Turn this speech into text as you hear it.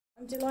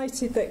I'm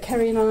delighted that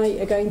Ceri and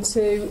I are going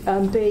to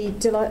be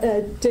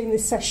doing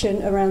this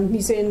session around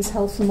museums,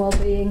 health and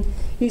wellbeing,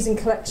 using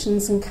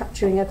collections and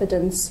capturing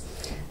evidence.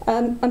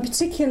 I'm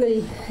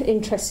particularly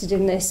interested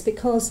in this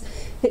because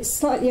it's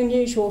slightly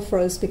unusual for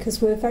us,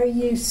 because we're very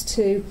used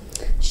to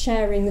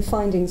sharing the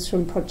findings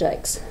from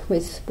projects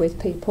with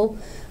people.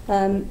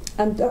 And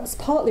that's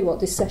partly what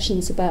this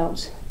session's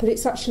about, but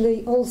it's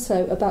actually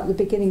also about the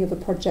beginning of a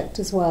project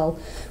as well,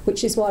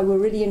 which is why we're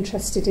really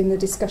interested in the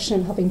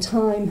discussion and having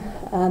time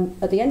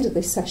at the end of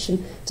this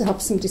session to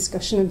have some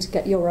discussion and to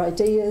get your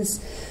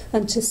ideas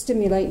and to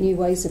stimulate new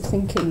ways of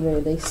thinking,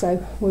 really.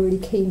 So we're really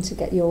keen to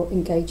get your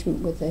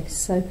engagement with this.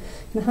 So I'm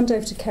going to hand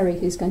over to Ceri,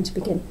 who's going to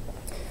begin.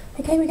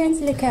 Okay, we're going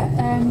to look at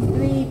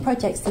 3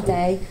 projects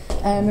today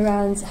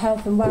around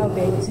health and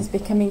wellbeing, which is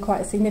becoming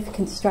quite a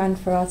significant strand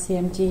for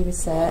RCMG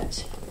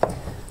research.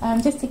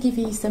 Just to give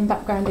you some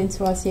background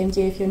into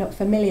RCMG, if you're not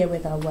familiar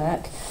with our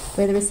work,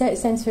 we're the Research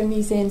Centre for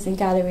Museums and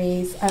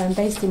Galleries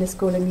based in the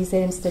School of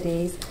Museum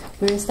Studies.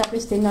 We were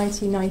established in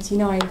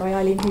 1999 by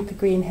Eileen Hooper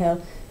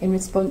Greenhill in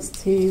response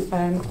to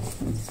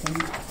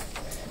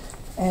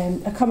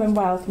a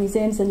Commonwealth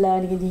Museums and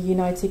Learning in the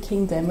United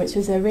Kingdom, which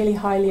was a really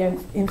highly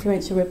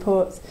influential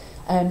report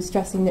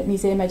stressing that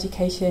museum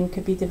education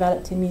could be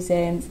developed in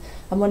museums,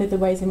 and one of the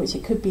ways in which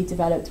it could be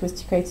developed was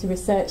to create a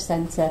research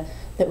centre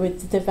that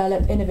would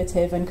develop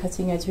innovative and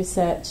cutting-edge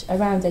research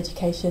around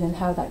education and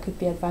how that could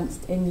be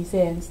advanced in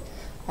museums.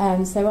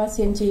 So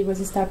RCMG was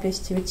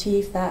established to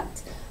achieve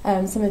that.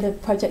 Some of the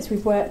projects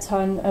we've worked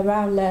on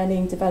around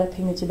learning,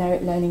 developing the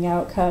generic learning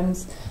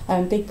outcomes,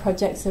 big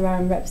projects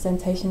around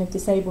representation of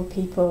disabled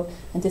people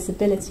and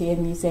disability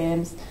in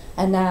museums,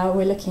 and now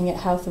we're looking at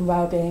health and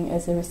wellbeing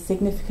as a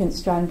significant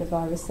strand of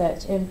our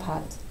research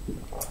impact.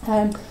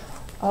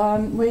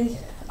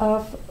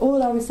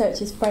 All our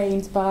research is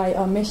framed by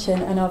our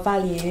mission and our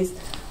values.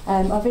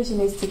 Our vision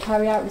is to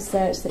carry out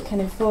research that can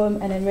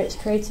inform and enrich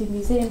creative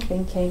museum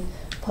thinking,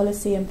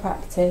 policy and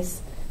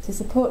practice, to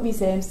support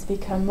museums to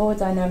become more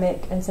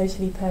dynamic and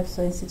socially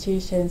purposeful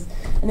institutions.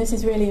 And this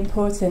is really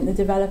important,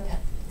 the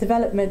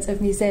development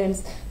of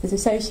museums that are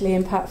socially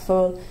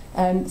impactful,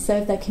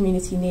 serve their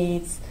community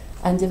needs,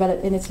 and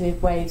develop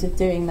innovative ways of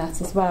doing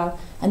that as well.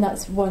 And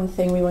that's one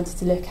thing we wanted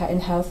to look at in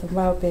health and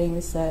wellbeing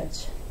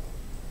research.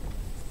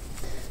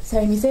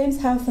 So museums,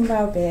 health and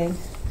wellbeing.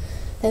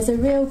 There's a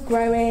real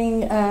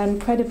growing,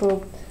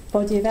 credible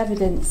body of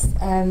evidence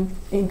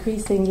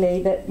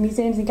increasingly that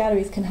museums and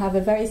galleries can have a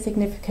very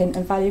significant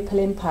and valuable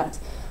impact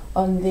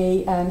on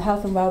the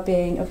health and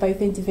wellbeing of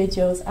both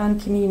individuals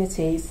and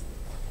communities.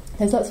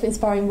 There's lots of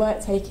inspiring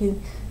work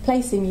taking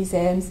place in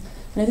museums,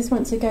 and I just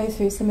want to go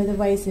through some of the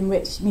ways in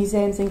which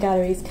museums and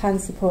galleries can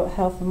support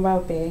health and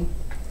wellbeing.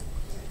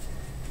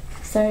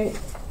 So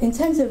in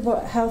terms of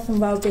what health and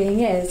wellbeing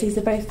is, these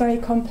are both very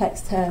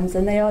complex terms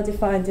and they are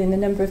defined in a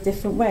number of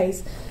different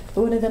ways.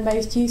 But one of the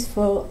most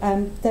useful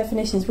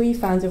definitions we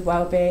found of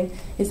wellbeing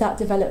is that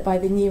developed by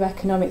the New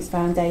Economics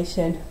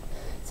Foundation.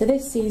 So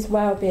this sees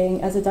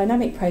wellbeing as a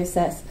dynamic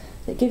process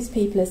that gives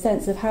people a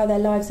sense of how their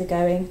lives are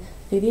going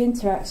through the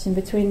interaction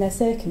between their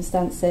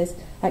circumstances,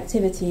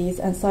 activities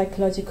and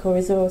psychological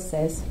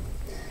resources.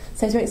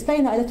 So to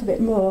explain that a little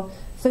bit more,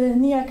 for the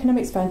New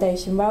Economics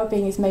Foundation,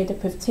 wellbeing is made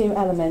up of 2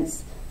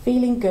 elements: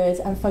 feeling good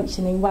and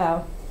functioning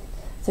well.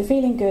 So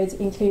feeling good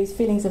includes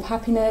feelings of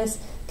happiness,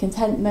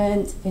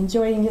 contentment,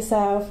 enjoying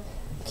yourself,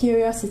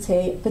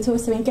 curiosity, but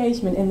also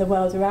engagement in the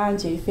world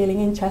around you,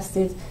 feeling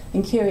interested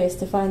and curious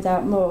to find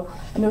out more,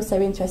 and also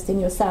interest in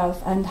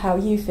yourself and how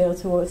you feel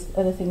towards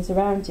other things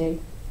around you.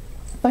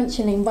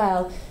 Functioning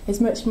well is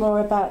much more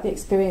about the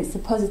experience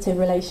of positive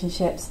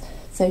relationships,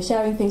 so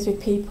sharing things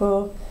with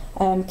people,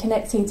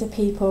 connecting to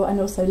people and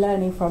also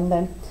learning from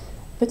them,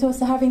 but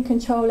also having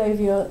control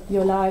over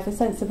your life, a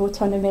sense of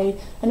autonomy,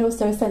 and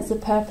also a sense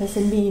of purpose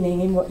and meaning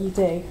in what you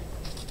do.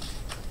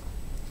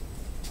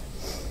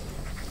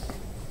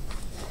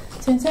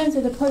 So in terms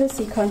of the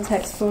policy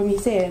context for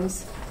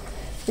museums,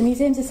 the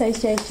Museums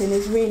Association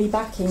is really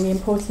backing the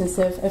importance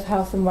of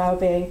health and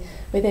wellbeing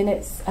within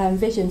its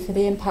vision for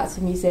the impact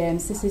of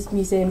museums. This is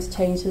Museums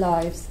Change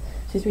Lives,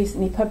 which was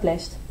recently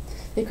published.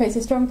 It creates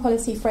a strong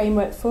policy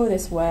framework for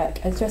this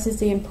work and stresses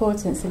the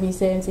importance of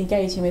museums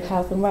engaging with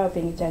health and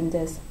wellbeing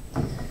agendas.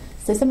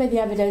 So some of the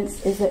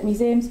evidence is that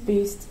museums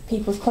boost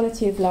people's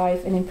quality of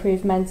life and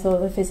improve mental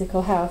and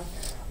physical health.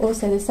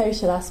 Also, the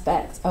social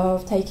aspect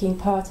of taking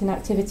part in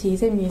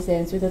activities in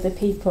museums with other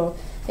people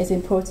is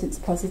important to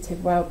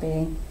positive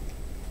well-being.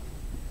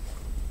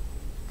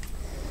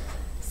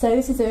 So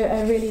this is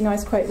a really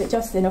nice quote that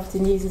Jocelyn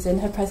often uses in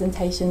her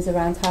presentations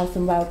around health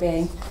and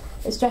well-being.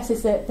 It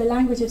stresses that the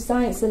language of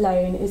science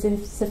alone is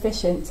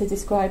insufficient to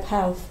describe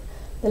health.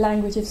 The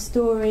language of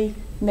story,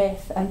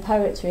 myth and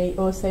poetry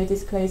also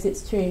disclose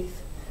its truth.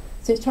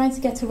 So it's trying to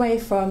get away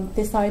from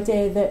this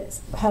idea that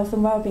health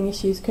and wellbeing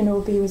issues can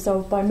all be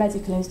resolved by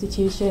medical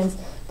institutions,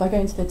 by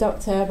going to the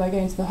doctor, by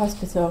going to the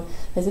hospital.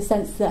 There's a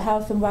sense that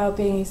health and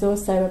wellbeing is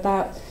also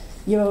about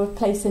your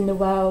place in the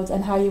world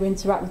and how you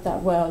interact with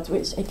that world,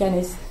 which again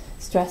is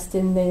stressed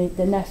in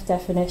the NEF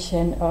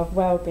definition of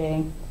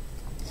wellbeing.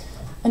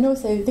 And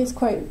also, this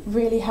quote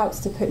really helps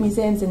to put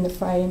museums in the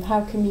frame.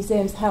 How can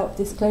museums help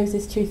disclose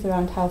this truth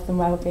around health and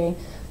well-being?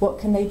 What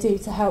can they do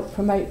to help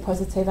promote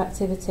positive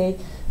activity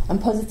and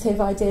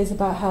positive ideas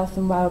about health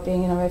and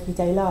well-being in our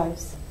everyday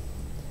lives?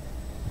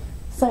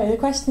 So the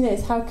question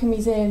is, how can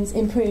museums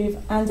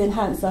improve and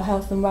enhance our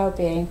health and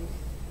well-being?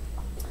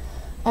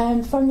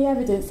 From the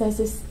evidence, there's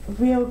this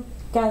real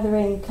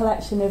gathering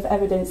collection of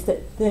evidence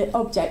that the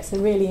objects are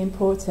really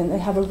important. They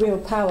have a real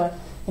power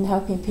in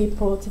helping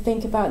people to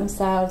think about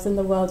themselves and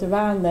the world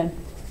around them.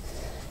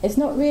 It's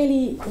not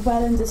really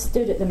well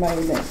understood at the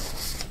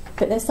moment,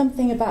 but there's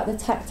something about the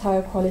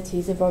tactile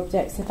qualities of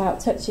objects,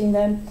 about touching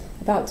them,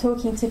 about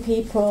talking to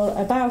people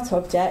about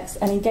objects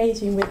and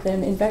engaging with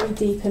them in very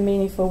deep and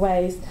meaningful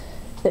ways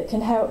that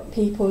can help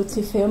people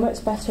to feel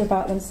much better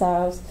about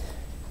themselves,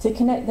 to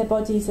connect their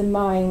bodies and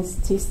minds,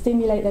 to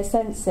stimulate their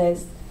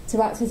senses,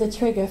 to act as a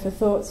trigger for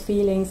thoughts,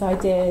 feelings,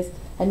 ideas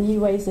and new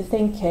ways of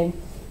thinking.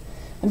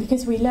 And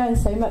because we learn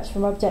so much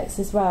from objects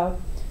as well,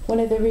 one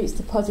of the routes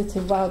to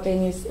positive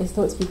well-being is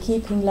thought to be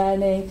keeping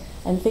learning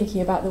and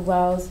thinking about the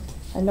world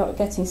and not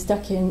getting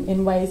stuck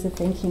in ways of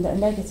thinking that are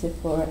negative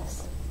for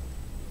us.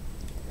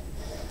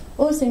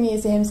 Also,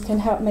 museums can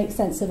help make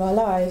sense of our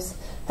lives,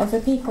 and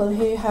for people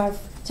who have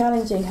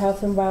challenging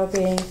health and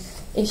well-being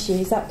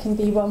issues, that can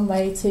be one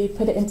way to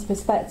put it into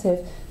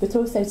perspective, but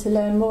also to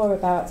learn more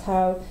about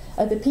how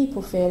other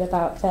people feel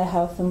about their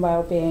health and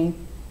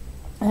well-being.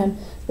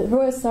 The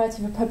Royal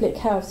Society for Public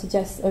Health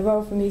suggests a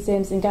role for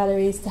museums and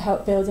galleries to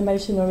help build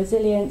emotional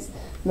resilience,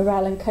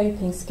 morale and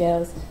coping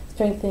skills,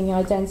 strengthening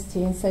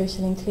identity and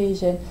social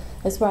inclusion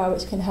as well,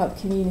 which can help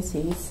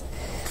communities.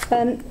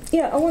 I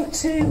want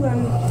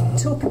to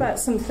talk about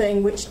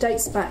something which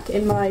dates back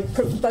in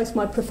both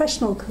my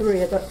professional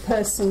career but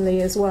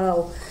personally as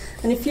well.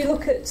 And if you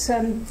look at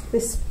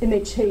this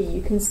image here,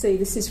 you can see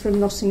this is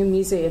from Nottingham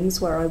Museums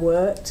where I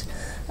worked.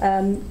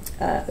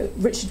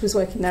 Richard was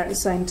working there at the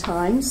same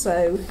time,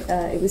 so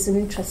it was an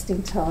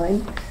interesting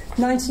time.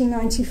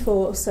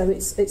 1994, so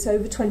it's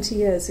over 20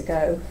 years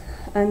ago.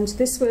 And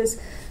this was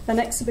an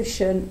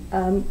exhibition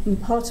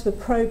and part of a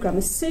programme,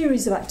 a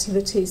series of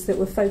activities that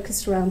were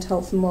focused around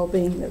health and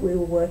wellbeing that we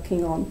were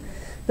working on.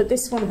 But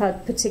this one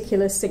had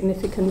particular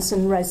significance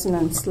and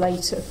resonance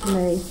later for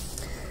me.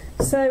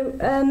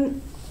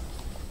 So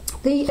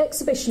the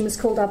exhibition was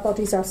called Our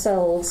Bodies,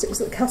 Ourselves. It was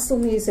at the Castle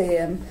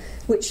Museum,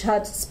 which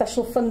had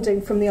special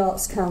funding from the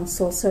Arts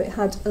Council, so it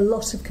had a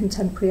lot of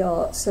contemporary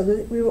art. So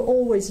we were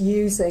always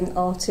using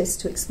artists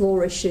to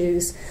explore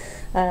issues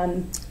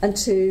and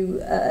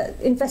to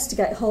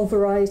investigate a whole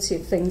variety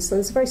of things. So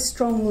there's a very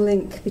strong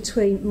link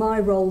between my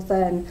role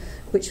then,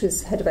 which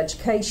was Head of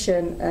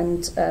Education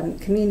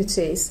and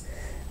Communities,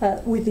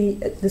 with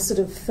the sort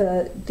of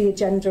the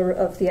agenda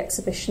of the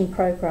exhibition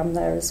programme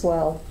there as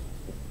well.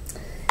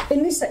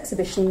 In this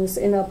exhibition,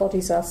 In Our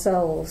Bodies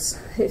Ourselves,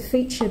 it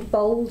featured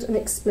bold and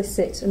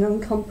explicit and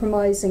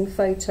uncompromising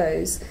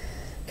photos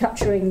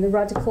capturing the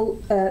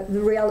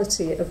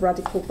reality of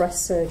radical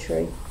breast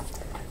surgery.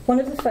 One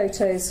of the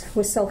photos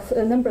was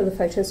a number of the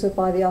photos were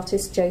by the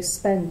artist Jo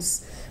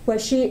Spence, where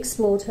she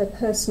explored her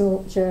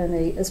personal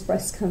journey as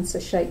breast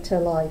cancer shaped her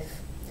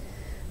life.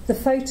 The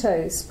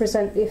photos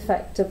present the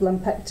effect of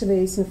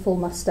lumpectomies and full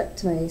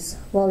mastectomies,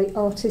 while the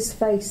artist's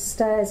face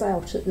stares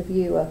out at the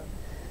viewer.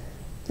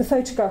 The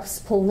photographs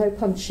pull no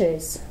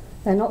punches.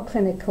 They're not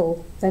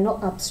clinical, they're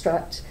not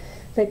abstract.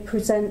 They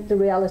present the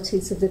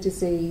realities of the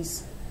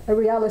disease, a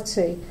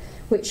reality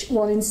which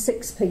 1 in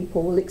 6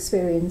 people will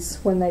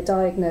experience when they're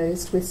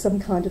diagnosed with some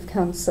kind of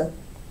cancer.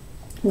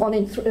 1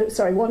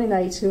 in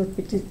 8 who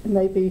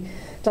may be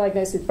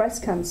diagnosed with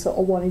breast cancer,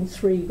 or 1 in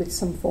 3 with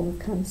some form of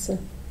cancer.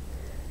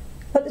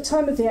 At the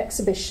time of the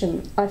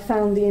exhibition, I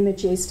found the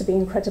images to be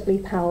incredibly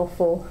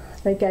powerful.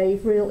 They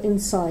gave real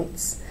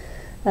insights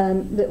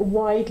that are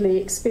widely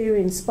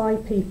experienced by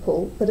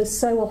people, but are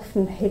so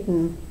often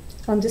hidden,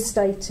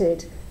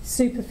 understated,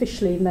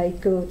 superficially made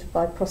good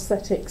by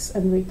prosthetics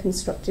and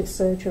reconstructive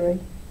surgery.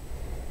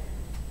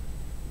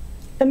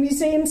 A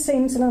museum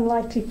seems an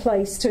unlikely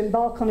place to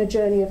embark on a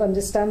journey of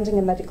understanding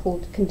a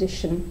medical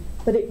condition,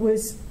 but it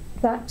was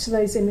back to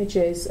those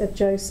images of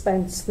Jo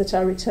Spence that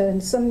I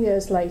returned some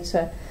years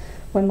later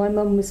when my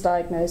mum was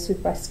diagnosed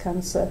with breast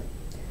cancer.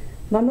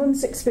 My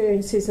mum's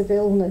experiences of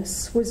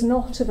illness was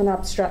not of an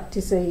abstract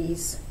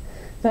disease,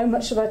 though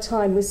much of her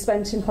time was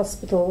spent in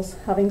hospitals,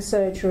 having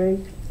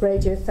surgery,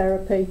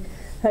 radiotherapy,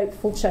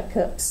 hopeful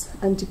checkups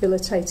and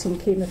debilitating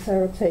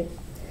chemotherapy.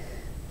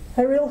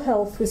 Her ill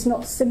health was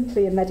not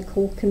simply a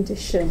medical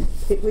condition,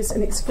 it was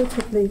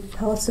inexplicably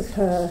part of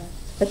her,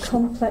 a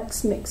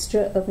complex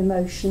mixture of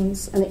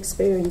emotions and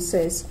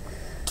experiences,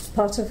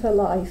 part of her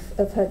life,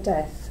 of her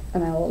death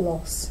and our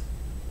loss.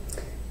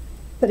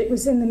 But it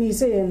was in the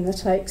museum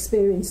that I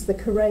experienced the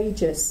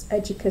courageous,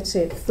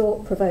 educative,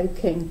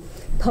 thought-provoking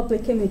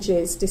public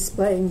images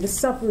displaying the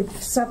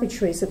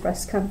savageries of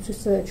breast cancer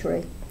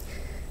surgery.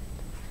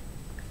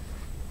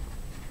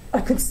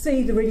 I could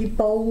see the really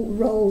bold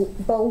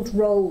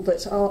role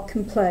that art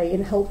can play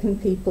in helping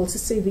people to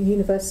see the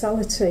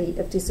universality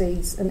of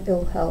disease and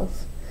ill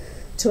health,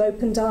 to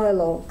open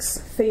dialogues,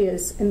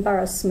 fears,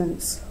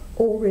 embarrassments,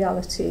 all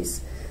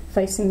realities,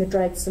 facing the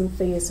dreads and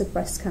fears of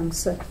breast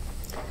cancer.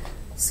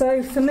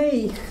 So for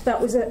me, that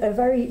was a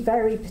very,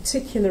 very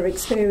particular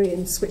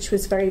experience, which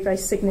was very, very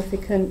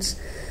significant,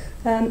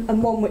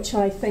 and one which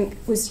I think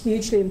was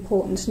hugely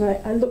important. And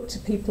I look to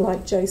people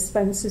like Jo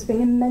Spence as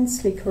being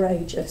immensely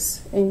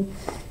courageous in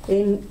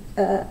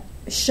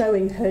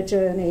showing her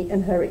journey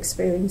and her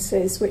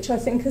experiences, which I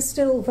think are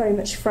still very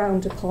much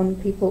frowned upon.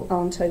 People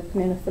aren't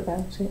open enough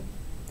about it.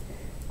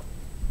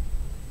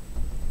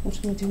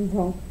 What am I doing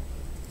wrong?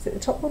 Is it the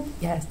top one?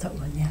 Yeah, it's top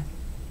one, yeah.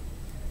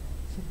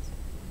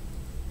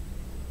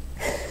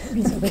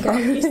 I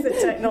can't use the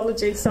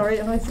technology, sorry,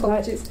 and I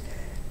apologies.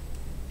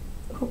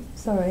 Oh,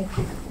 sorry.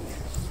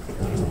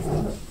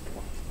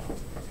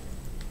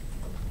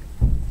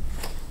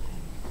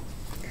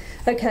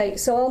 Okay,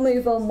 so I'll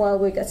move on while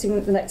we're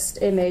getting the next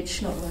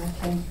image. Not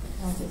working.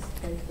 I'll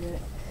just go through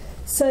it.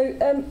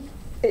 So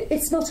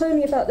it's not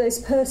only about those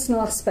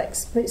personal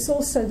aspects, but it's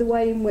also the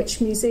way in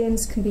which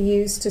museums can be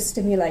used to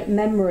stimulate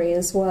memory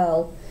as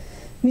well.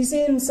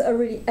 Museums are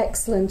really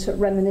excellent at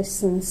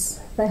reminiscence.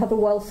 They have a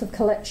wealth of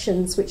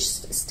collections which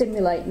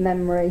stimulate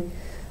memory,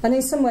 and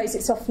in some ways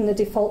it's often the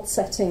default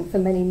setting for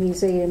many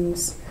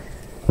museums.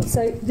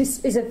 So this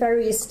is a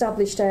very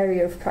established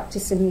area of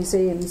practice in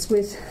museums,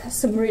 with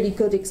some really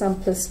good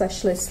exemplar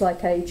specialists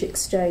like Age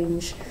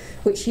Exchange,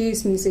 which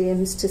use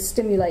museums to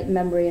stimulate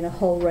memory in a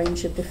whole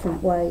range of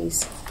different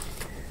ways.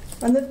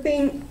 And there have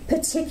been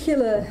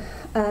particular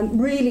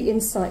really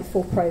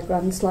insightful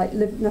programmes like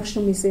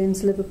National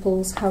Museums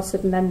Liverpool's House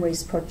of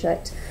Memories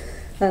project,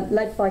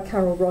 led by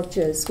Carol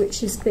Rogers,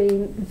 which has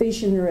been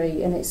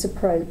visionary in its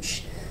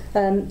approach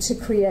to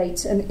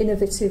create an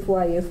innovative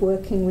way of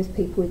working with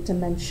people with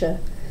dementia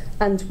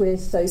and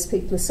with those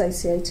people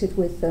associated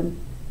with them.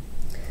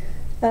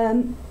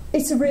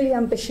 It's a really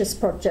ambitious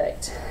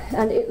project,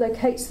 and it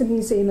locates the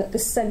museum at the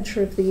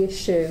centre of the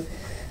issue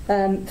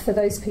for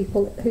those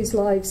people whose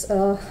lives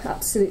are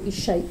absolutely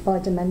shaped by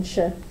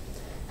dementia.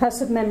 House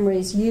of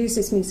Memories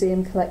uses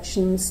museum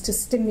collections to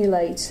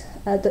stimulate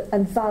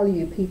and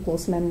value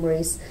people's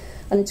memories,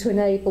 and to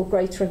enable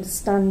greater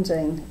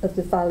understanding of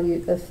the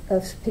value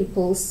of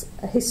people's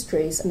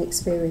histories and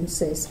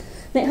experiences.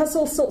 And it has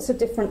all sorts of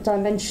different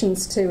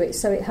dimensions to it.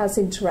 So it has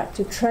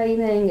interactive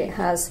training, it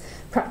has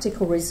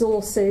practical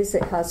resources,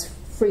 it has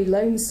free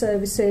loan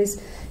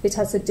services, it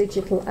has a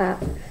digital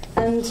app,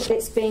 and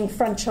it's being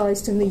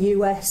franchised in the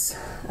US.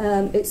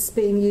 It's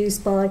being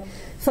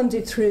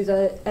funded through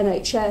the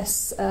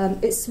NHS.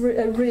 It's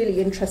a really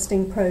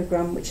interesting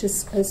programme which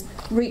has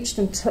reached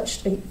and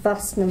touched a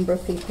vast number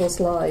of people's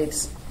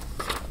lives.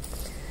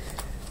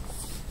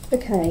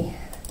 Okay,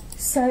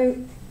 so,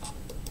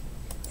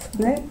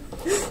 no,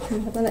 can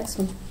we have the next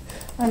one?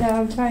 I know,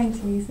 I'm trying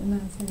to use it now,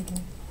 so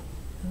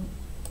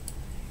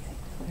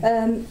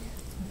again.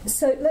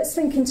 So let's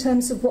think in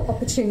terms of what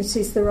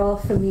opportunities there are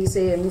for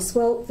museums.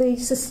 Well,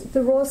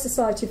 the Royal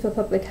Society for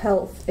Public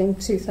Health in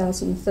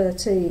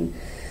 2013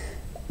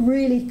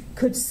 really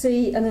could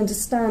see and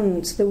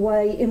understand the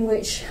way in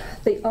which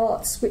the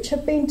arts, which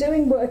have been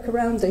doing work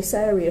around this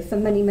area for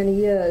many, many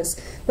years,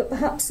 but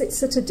perhaps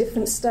it's at a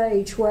different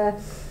stage where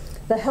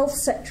the health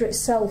sector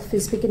itself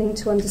is beginning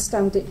to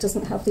understand it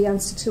doesn't have the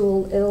answer to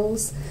all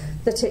ills,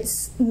 that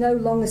it's no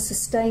longer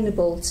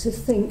sustainable to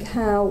think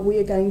how we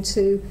are going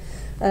to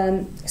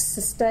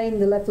sustain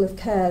the level of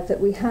care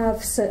that we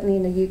have, certainly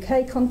in a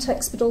UK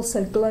context, but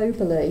also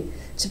globally,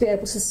 to be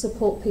able to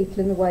support people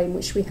in the way in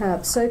which we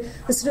have. So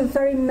a sort of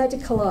very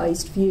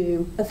medicalised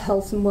view of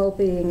health and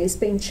well-being is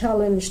being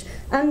challenged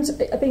and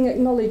being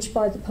acknowledged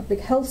by the public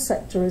health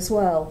sector as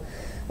well.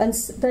 And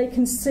they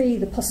can see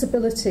the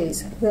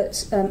possibilities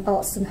that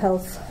arts and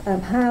health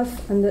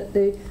have, and that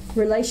the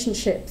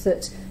relationship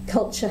that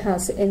culture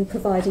has in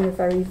providing a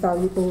very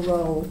valuable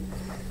role.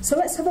 So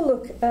let's have a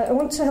look. I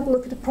want to have a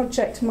look at a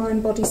project,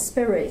 Mind, Body,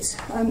 Spirit.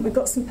 We've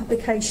got some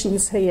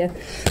publications here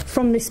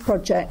from this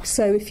project.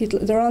 So if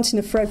there aren't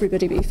enough for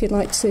everybody, but if you'd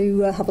like to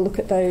have a look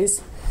at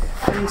those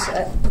and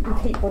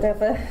keep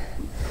whatever.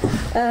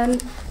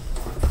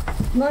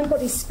 Mind,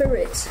 Body,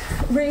 Spirit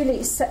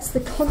really sets the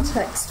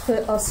context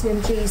for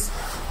RCMG's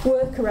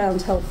work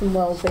around health and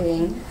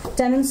well-being,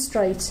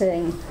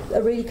 demonstrating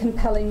a really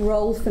compelling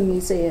role for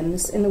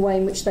museums in the way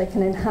in which they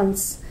can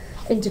enhance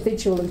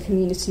individual and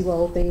community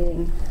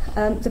well-being.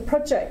 The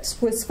project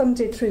was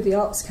funded through the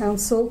Arts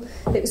Council.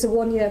 It was a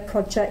one-year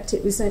project.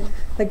 It was a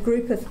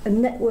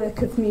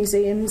network of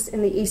museums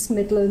in the East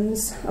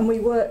Midlands, and we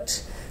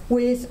worked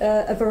with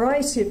a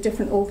variety of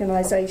different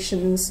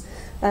organisations,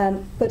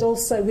 but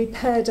also we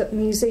paired up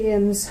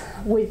museums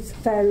with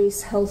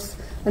various health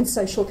and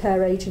social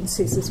care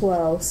agencies as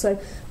well. So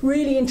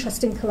really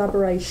interesting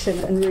collaboration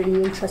and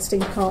really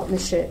interesting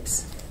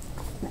partnerships.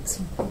 Next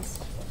one, please.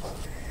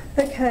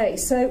 Okay,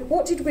 so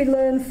what did we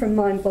learn from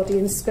Mind, Body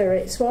and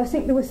Spirit? Well, I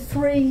think there were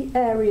three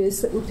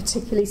areas that were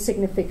particularly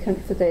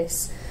significant for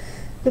this.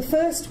 The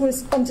first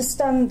was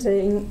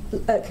understanding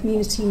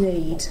community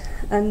need,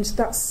 and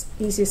that's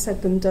easier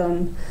said than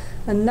done.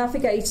 And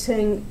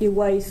navigating your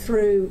way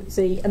through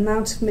the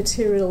amount of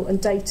material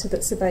and data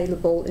that's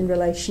available in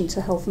relation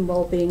to health and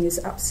wellbeing is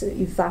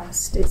absolutely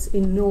vast. It's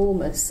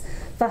enormous,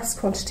 vast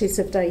quantities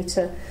of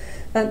data.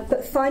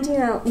 But finding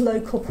out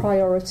local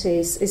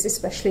priorities is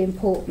especially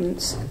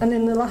important. And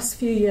in the last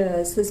few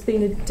years, there's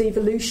been a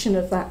devolution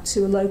of that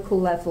to a local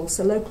level.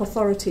 So local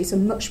authorities are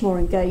much more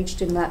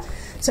engaged in that.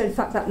 So in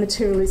fact, that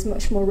material is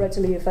much more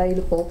readily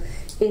available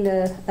in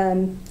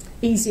a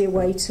easier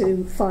way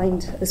to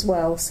find as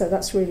well. So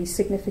that's really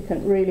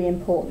significant, really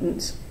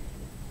important.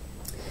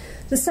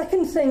 The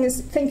second thing is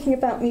thinking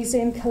about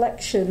museum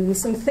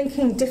collections and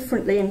thinking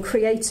differently and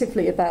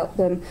creatively about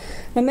them.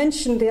 I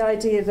mentioned the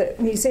idea that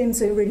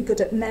museums are really good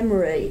at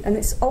memory, and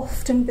it's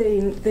often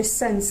been this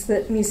sense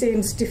that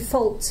museums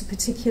default to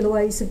particular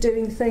ways of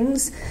doing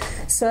things.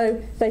 So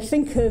they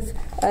think of,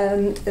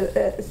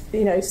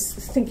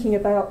 thinking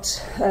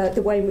about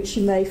the way in which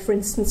you may, for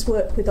instance,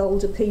 work with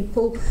older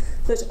people,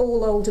 that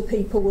all older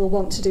people will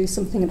want to do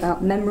something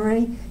about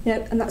memory,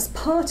 and that's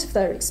part of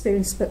their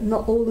experience, but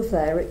not all of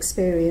their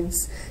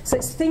experience. So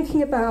it's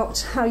thinking about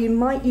how you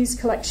might use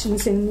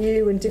collections in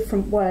new and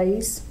different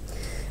ways.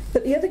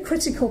 But the other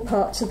critical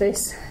part to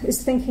this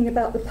is thinking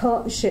about the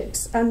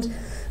partnerships. And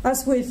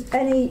as with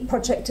any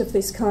project of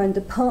this kind,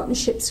 the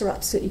partnerships are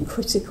absolutely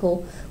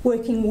critical,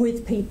 working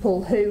with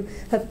people who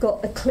have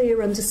got a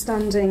clear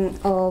understanding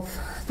of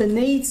the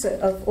needs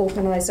of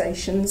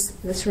organisations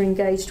that are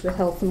engaged with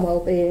health and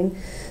wellbeing.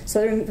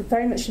 So they're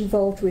very much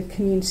involved with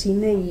community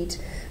need,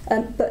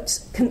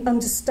 but can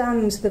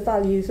understand the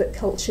value that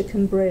culture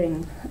can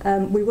bring.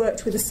 We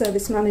worked with a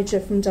service manager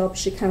from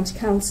Derbyshire County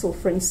Council,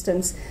 for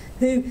instance,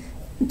 who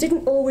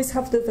didn't always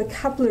have the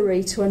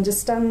vocabulary to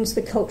understand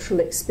the cultural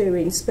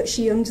experience, but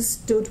she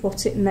understood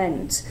what it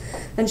meant.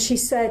 And she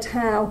said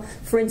how,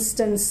 for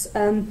instance,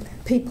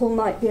 people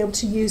might be able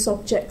to use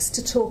objects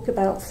to talk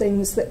about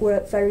things that were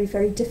very,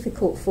 very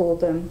difficult for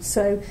them.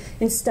 So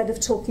instead of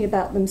talking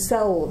about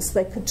themselves,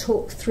 they could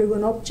talk through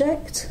an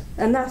object.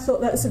 And I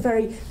thought that was a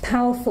very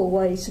powerful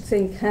way to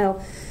think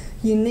how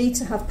you need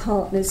to have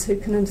partners who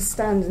can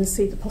understand and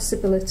see the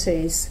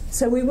possibilities.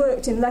 So we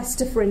worked in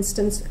Leicester, for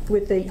instance,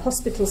 with the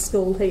hospital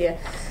school here,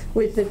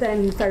 with the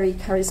then very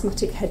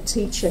charismatic head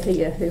teacher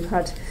here who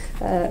had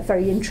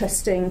very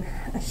interesting,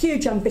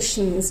 huge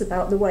ambitions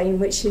about the way in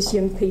which his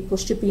young people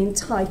should be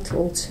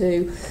entitled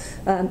to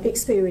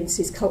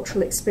experiences,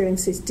 cultural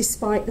experiences,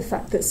 despite the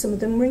fact that some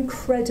of them were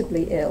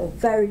incredibly ill,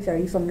 very,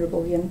 very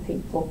vulnerable young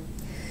people.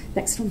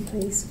 Next one,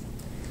 please.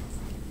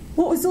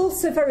 What was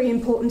also very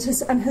important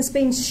and has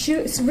been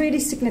really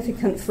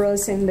significant for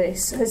us in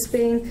this has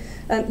been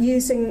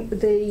using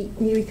the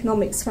New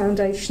Economics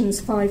Foundation's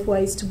 5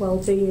 Ways to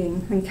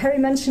Wellbeing. And Ceri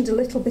mentioned a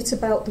little bit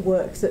about the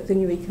work that the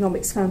New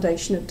Economics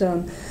Foundation have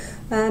done.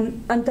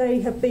 And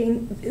they have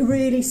been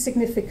really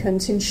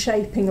significant in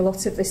shaping a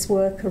lot of this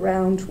work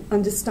around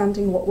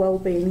understanding what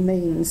wellbeing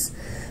means.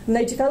 And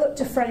they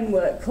developed a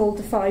framework called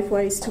the 5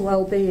 Ways to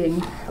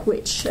Wellbeing,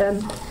 which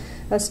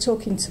I was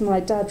talking to my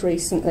dad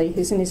recently,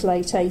 who's in his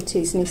late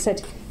 80s, and he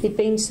said he'd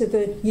been to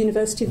the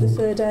University of the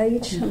Third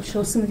Age. I'm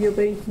sure some of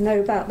you know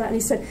about that. And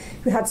he said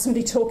we had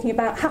somebody talking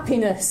about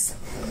happiness.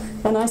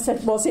 And I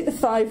said, was it the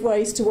 5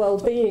 Ways to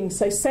Wellbeing?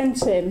 So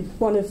sent him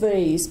one of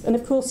these. And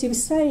of course he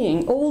was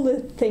saying all the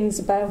things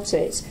about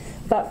it,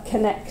 about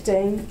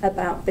connecting,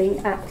 about being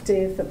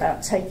active,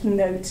 about taking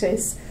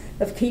notice,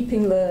 of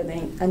keeping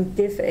learning and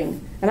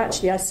giving. And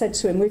actually I said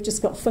to him, we've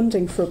just got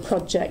funding for a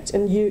project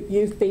and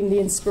you've been the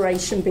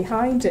inspiration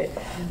behind it.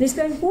 And he's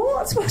going,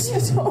 what are you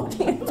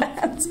talking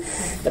about?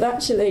 But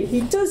actually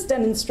he does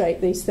demonstrate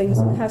these things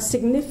and how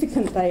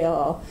significant they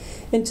are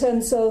in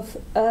terms of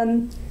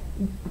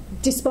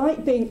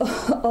despite being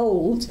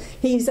old,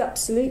 he's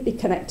absolutely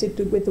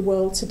connected with the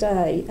world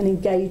today and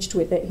engaged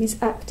with it.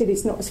 He's active,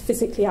 he's not as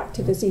physically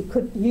active as he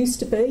used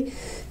to be,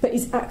 but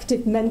he's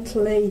active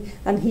mentally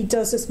and he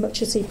does as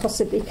much as he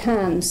possibly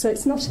can. So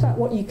it's not about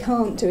what you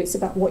can't do, it's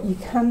about what you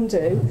can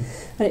do.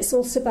 And it's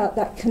also about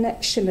that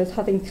connection of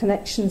having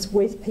connections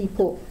with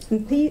people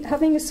and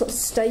having a sort of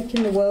stake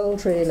in the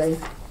world, really.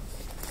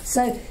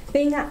 So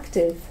being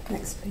active,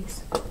 next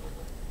please,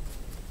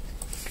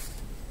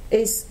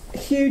 is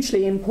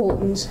hugely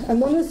important. And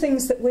one of the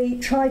things that we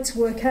tried to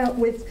work out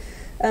with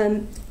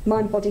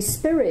Mind, Body,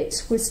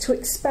 Spirit was to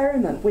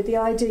experiment with the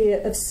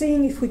idea of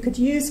seeing if we could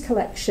use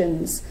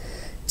collections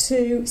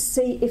to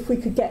see if we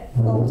could get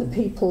older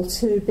people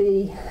to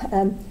be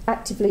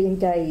actively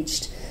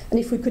engaged and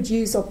if we could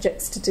use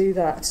objects to do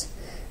that.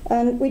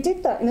 And we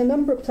did that in a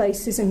number of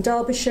places, in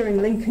Derbyshire,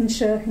 in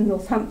Lincolnshire, in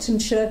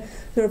Northamptonshire.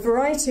 There are a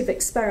variety of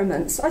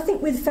experiments, I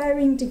think with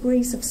varying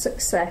degrees of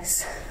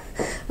success.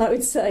 I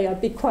would say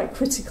I'd be quite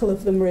critical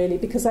of them, really,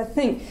 because I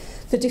think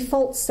the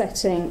default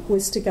setting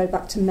was to go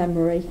back to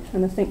memory,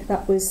 and I think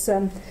that was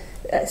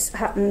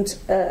happened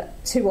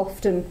too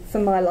often for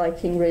my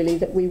liking, really,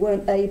 that we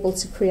weren't able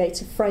to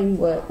create a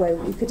framework where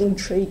we could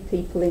intrigue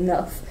people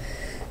enough.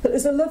 But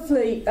there's a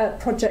lovely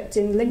project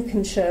in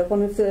Lincolnshire,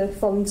 one of the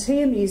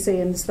volunteer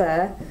museums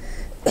there,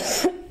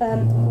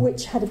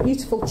 which had a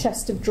beautiful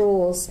chest of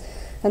drawers,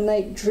 and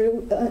they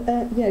drew,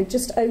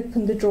 just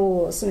opened the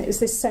drawers, and it was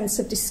this sense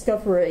of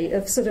discovery,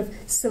 of sort of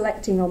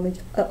selecting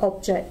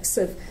objects,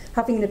 of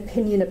having an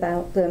opinion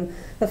about them,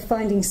 of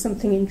finding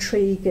something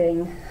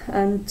intriguing.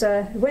 And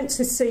we went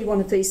to see one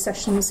of these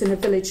sessions in a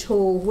village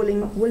hall,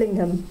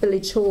 Willingham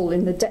Village Hall,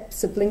 in the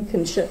depths of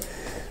Lincolnshire.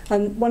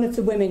 And one of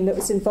the women that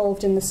was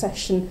involved in the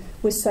session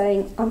was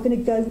saying, I'm going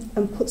to go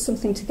and put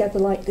something together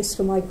like this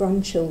for my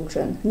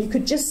grandchildren. And you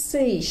could just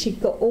see she'd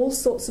got all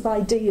sorts of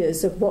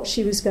ideas of what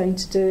she was going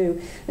to do.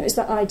 And it was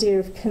that idea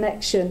of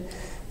connection.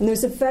 And there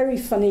was a very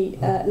funny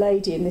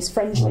lady in this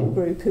friendship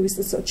group who was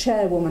the sort of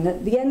chairwoman.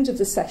 At the end of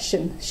the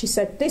session, she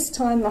said, this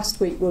time last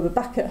week we were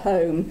back at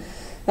home,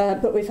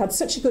 but we've had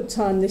such a good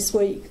time this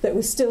week that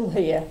we're still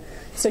here.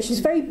 So she's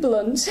very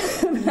blunt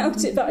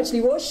about it, but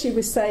actually what she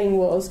was saying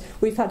was,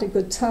 we've had a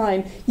good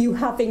time, you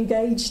have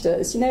engaged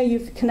us,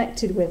 you've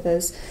connected with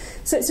us.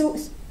 So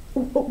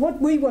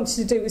what we wanted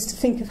to do was to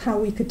think of how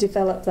we could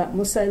develop that, and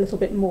we'll say a little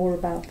bit more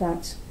about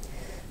that.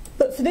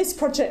 But for this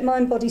project,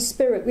 Mind, Body,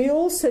 Spirit, we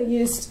also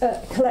used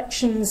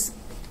collections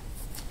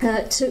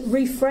to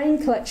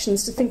reframe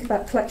collections, to think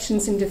about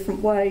collections in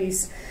different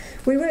ways.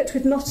 We worked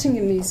with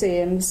Nottingham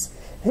Museums,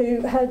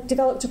 who had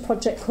developed a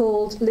project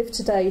called Live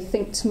Today,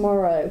 Think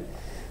Tomorrow,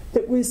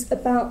 that was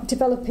about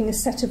developing a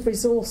set of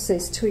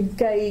resources to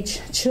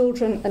engage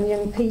children and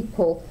young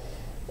people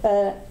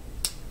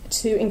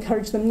to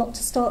encourage them not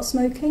to start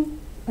smoking.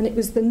 And it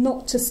was the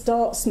not to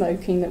start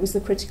smoking that was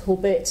the critical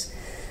bit.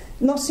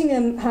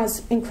 Nottingham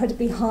has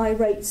incredibly high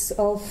rates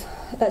of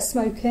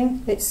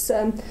smoking.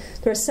 There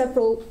are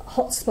several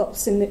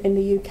hotspots in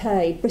the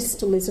UK.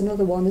 Bristol is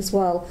another one as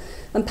well.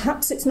 And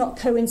perhaps it's not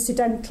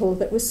coincidental that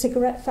there were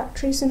cigarette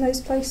factories in those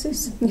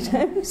places,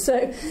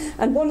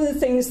 And one of the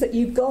things that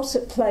you got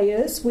at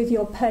Players with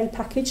your pay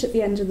package at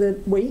the end of the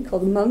week or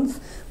the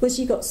month was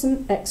you got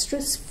some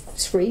extra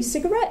free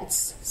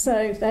cigarettes.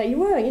 So there you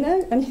were,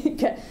 and you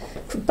get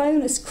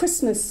bonus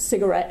Christmas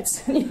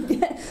cigarettes, and you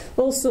get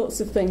all sorts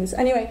of things.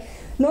 Anyway,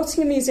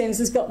 Nottingham Museums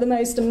has got the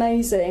most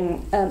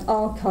amazing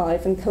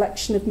archive and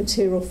collection of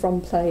material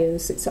from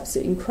Players. It's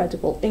absolutely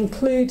incredible,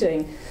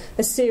 including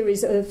a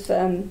series of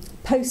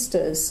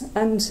posters,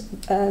 and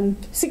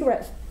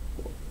cigarette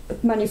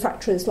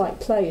manufacturers like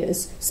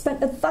Players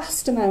spent a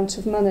vast amount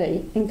of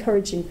money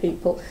encouraging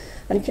people.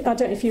 And I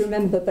don't know if you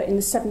remember, but in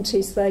the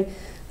 70s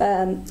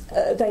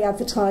they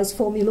advertised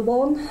Formula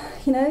One,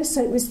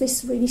 so it was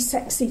this really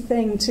sexy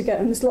thing to go,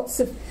 and there's lots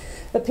of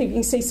people, you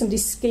can see somebody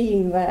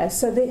skiing there.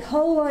 So the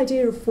whole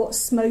idea of what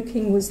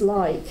smoking was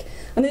like,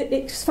 and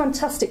it's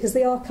fantastic because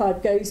the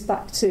archive goes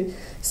back to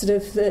sort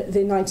of the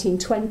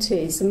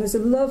 1920s, and there's a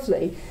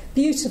lovely,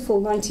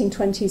 beautiful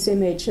 1920s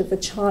image of a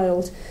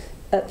child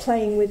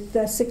playing with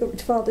their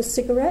father's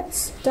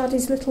cigarettes,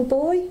 daddy's little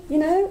boy,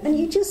 and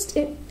you just,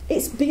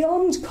 it's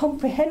beyond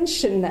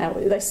comprehension now.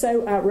 They're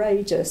so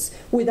outrageous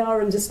with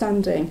our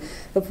understanding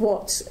of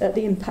what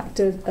the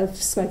impact of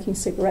smoking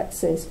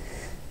cigarettes is.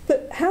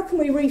 But how can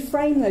we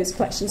reframe those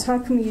collections? How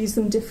can we use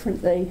them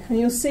differently? And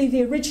you'll see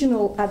the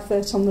original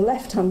advert on the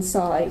left-hand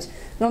side,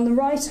 and on the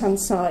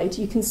right-hand side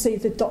you can see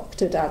the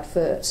doctored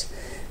advert,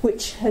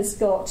 which has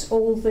got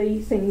all the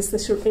things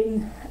that are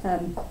in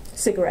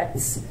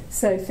cigarettes.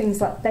 So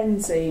things like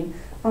benzene,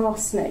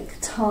 arsenic,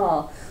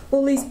 tar,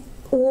 all these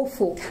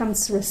awful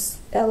cancerous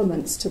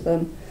elements to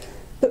them.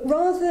 But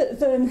rather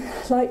than,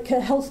 like a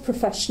health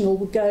professional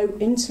would go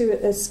into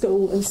a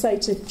school and say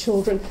to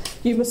children,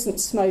 you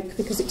mustn't smoke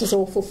because it does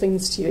awful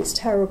things to you, it's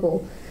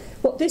terrible.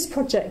 What this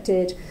project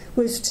did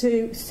was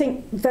to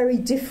think very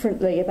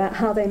differently about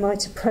how they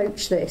might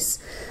approach this.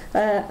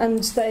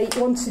 And they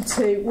wanted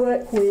to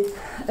work with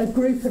a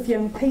group of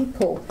young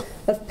people,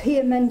 of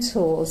peer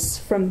mentors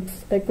from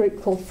a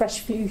group called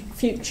Fresh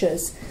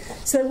Futures.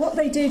 So what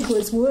they did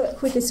was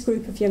work with this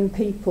group of young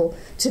people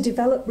to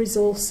develop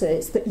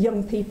resources that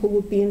young people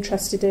would be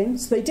interested in.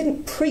 So they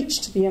didn't preach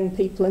to the young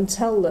people and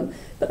tell them,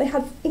 but they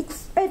had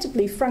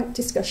incredibly frank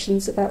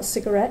discussions about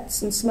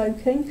cigarettes and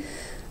smoking.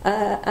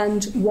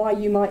 And why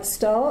you might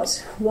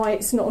start, why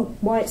it's not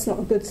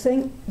a good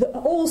thing,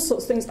 all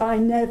sorts of things I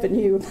never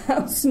knew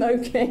about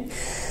smoking.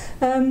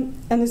 And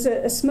there's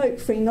a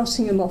smoke-free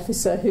Nottingham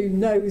officer who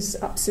knows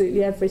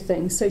absolutely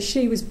everything. So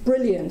she was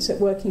brilliant at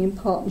working in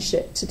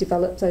partnership to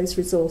develop those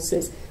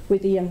resources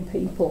with the young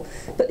people.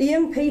 But the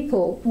young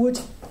people would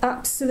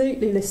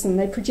absolutely listen.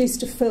 They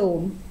produced a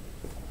film,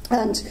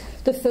 and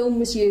the film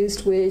was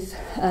used with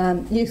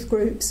youth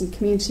groups and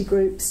community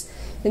groups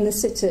in the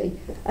city,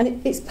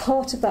 and it's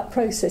part of that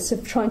process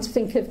of trying to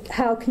think of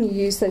how can you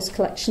use those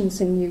collections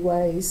in new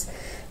ways.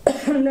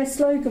 And their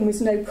slogan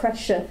was no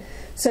pressure,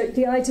 so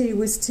the idea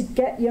was to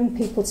get young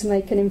people to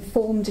make an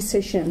informed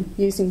decision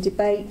using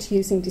debate,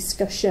 using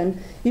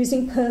discussion,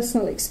 using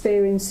personal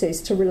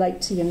experiences to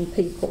relate to young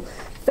people.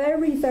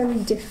 Very, very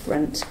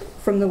different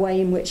from the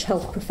way in which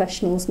health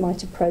professionals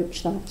might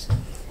approach that.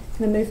 I'm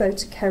going to move over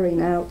to Ceri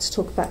now to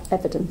talk about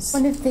evidence.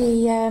 One of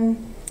the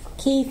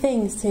key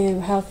things to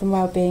health and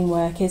wellbeing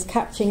work is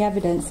capturing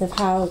evidence of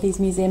how these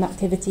museum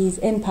activities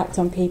impact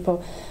on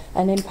people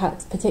and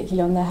impact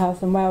particularly on their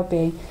health and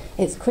wellbeing.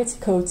 It's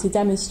critical to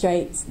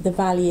demonstrate the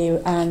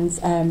value and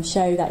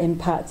show that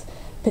impact,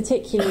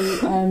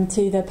 particularly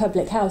to the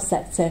public health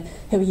sector,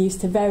 who are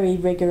used to very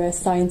rigorous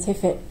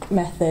scientific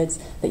methods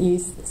that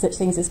use such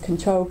things as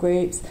control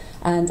groups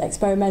and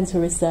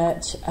experimental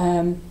research,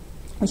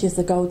 which is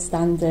the gold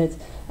standard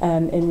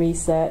in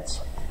research,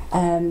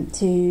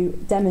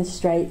 to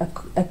demonstrate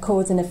a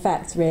cause and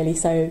effect, really.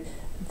 So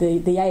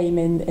the aim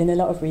in a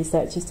lot of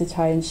research is to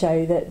try and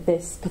show that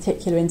this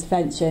particular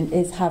intervention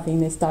is having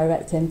this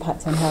direct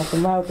impact on health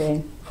and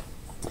wellbeing.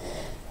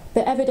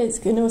 But evidence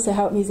can also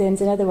help museums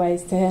in other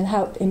ways to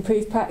help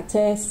improve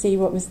practice, see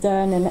what was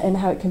done and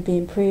how it can be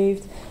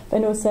improved,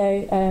 and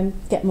also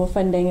get more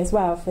funding as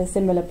well for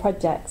similar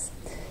projects.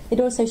 It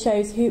also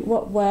shows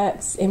what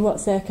works in what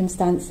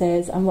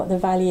circumstances and what the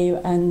value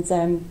and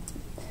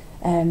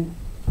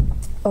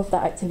of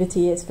that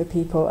activity is for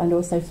people and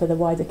also for the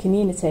wider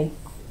community.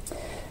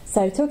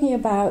 So talking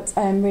about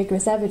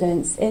rigorous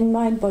evidence, in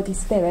Mind, Body,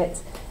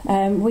 Spirit,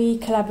 we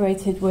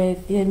collaborated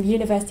with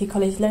University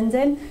College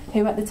London,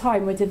 who at the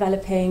time were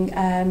developing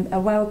a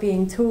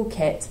wellbeing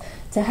toolkit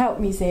to help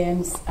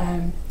museums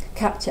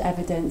capture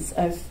evidence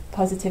of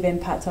positive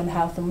impact on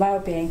health and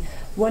wellbeing.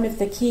 One of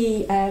the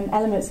key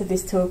elements of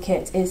this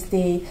toolkit is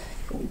the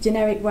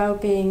generic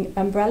wellbeing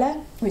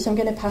umbrella, which I'm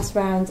going to pass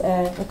around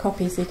a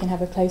copy so you can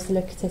have a closer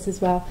look at it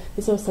as well.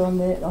 It's also on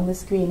the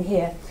screen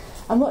here.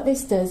 And what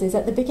this does is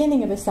at the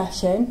beginning of a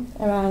session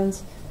around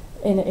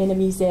in a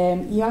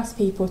museum, you ask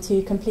people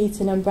to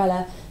complete an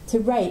umbrella to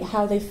rate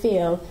how they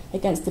feel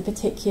against a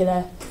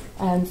particular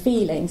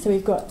feeling. So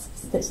we've got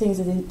such things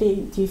as,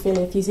 do you feel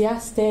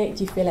enthusiastic?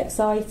 Do you feel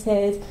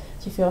excited?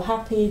 Do you feel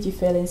happy? Do you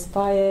feel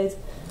inspired?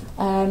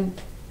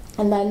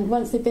 And then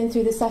once they've been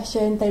through the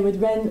session, they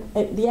would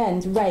at the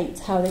end rate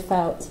how they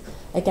felt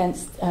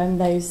against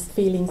those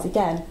feelings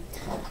again.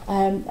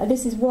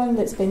 This is one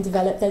that's been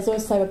developed. There's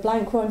also a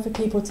blank one for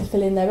people to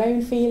fill in their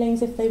own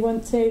feelings if they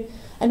want to,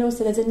 and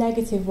also there's a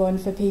negative one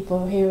for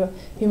people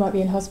who might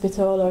be in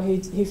hospital or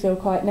who feel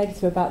quite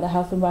negative about their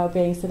health and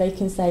well-being, so they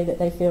can say that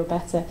they feel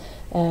better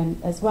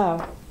as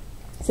well.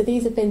 So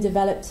these have been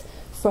developed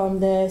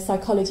from the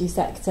psychology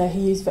sector, who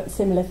use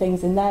similar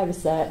things in their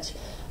research,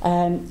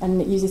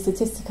 and it uses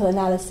statistical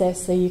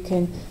analysis, so you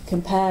can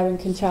compare and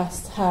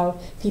contrast how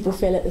people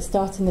feel at the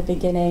start and the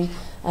beginning.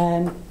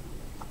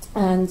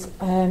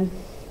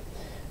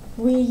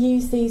 We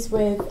use these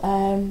with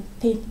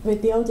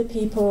the older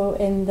people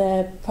in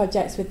the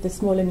projects with the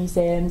smaller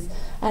museums,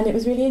 and it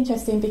was really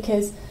interesting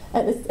because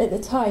at the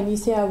time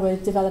UCL were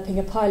developing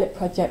a pilot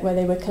project where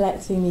they were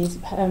collecting these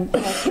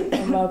health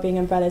and wellbeing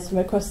umbrellas from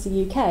across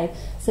the UK,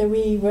 so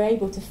we were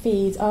able to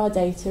feed our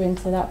data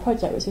into that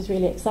project, which was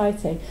really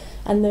exciting.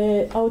 And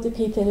the older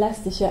people in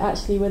Leicestershire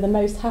actually were the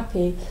most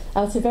happy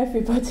out of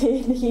everybody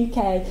in the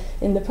UK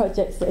in the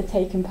projects that had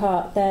taken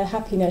part. Their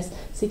happiness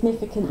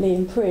significantly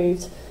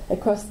improved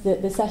across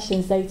the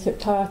sessions they took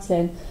part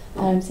in.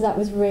 So that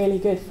was really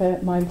good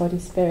for Mind, Body,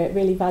 Spirit,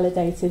 really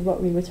validated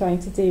what we were trying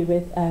to do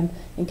with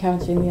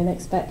encountering the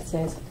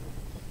unexpected.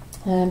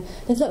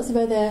 There's lots of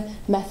other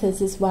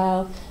methods as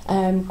well,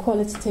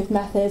 qualitative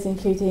methods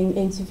including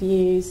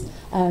interviews,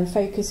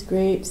 focus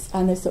groups,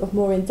 and there's sort of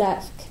more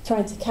in-depth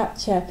trying to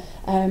capture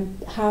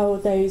how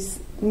those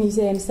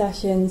museum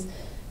sessions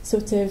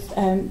sort of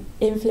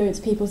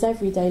influence people's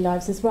everyday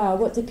lives as well.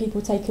 What do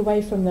people take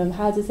away from them?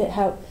 How does it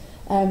help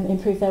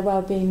improve their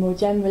well-being more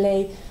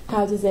generally?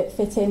 How does it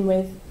fit in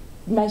with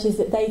measures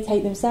that they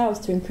take themselves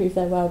to improve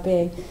their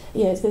well-being?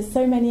 Yes, there's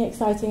so many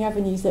exciting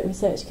avenues that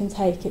research can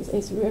take.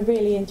 It's a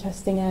really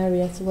interesting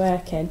area to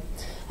work in.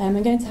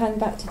 I'm going to hand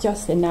back to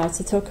Jocelyn now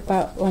to talk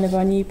about one of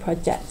our new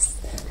projects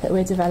that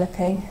we're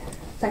developing.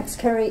 Thanks,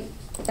 Ceri.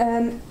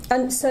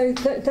 And so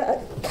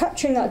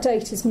capturing that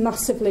data is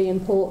massively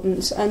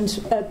important, and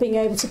being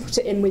able to put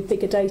it in with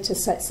bigger data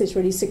sets is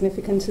really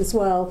significant as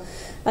well.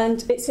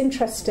 And it's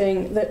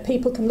interesting that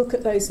people can look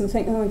at those and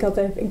think, oh my God,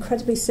 they're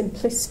incredibly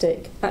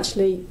simplistic.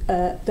 Actually,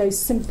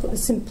 those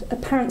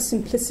apparent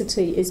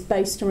simplicity is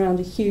based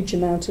around a huge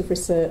amount of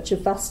research, a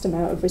vast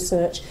amount of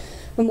research.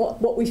 And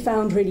what we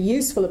found really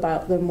useful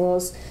about them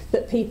was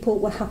that people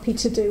were happy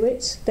to do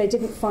it. They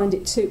didn't find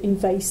it too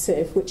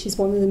invasive, which is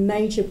one of the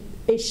major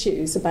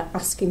issues about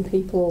asking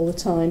people all the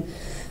time.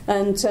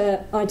 And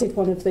I did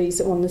one of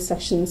these at one of the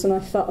sessions, and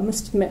I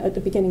must admit at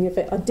the beginning of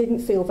it, I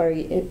didn't feel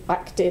very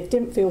active,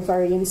 didn't feel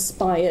very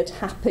inspired,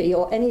 happy,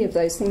 or any of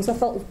those things. I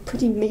felt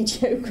pretty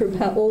mediocre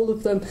about all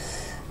of them.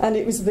 And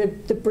it was the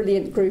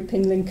brilliant group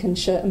in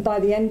Lincolnshire, and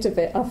by the end of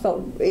it I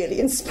felt really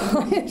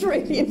inspired,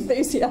 really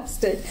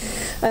enthusiastic.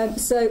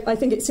 So I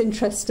think it's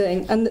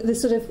interesting, and the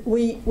sort of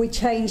we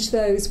changed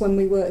those when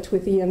we worked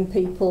with the young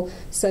people,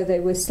 so they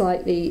were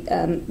slightly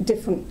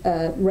different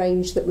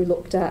range that we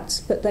looked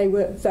at, but they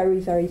were very,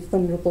 very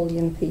vulnerable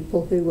young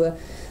people who were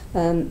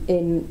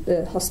in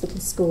the hospital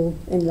school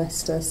in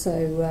Leicester.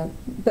 So,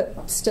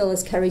 but still,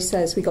 as Ceri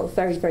says, we got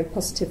very, very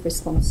positive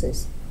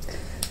responses.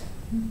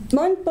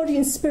 Mind, Body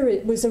and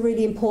Spirit was a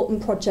really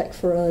important project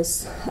for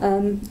us.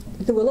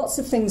 There were lots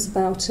of things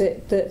about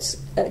it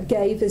that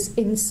gave us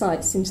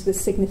insights into the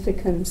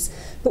significance,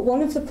 but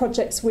one of the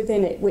projects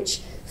within it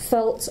which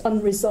felt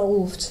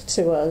unresolved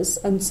to us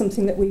and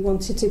something that we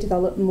wanted to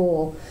develop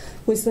more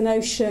was the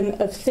notion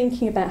of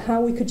thinking about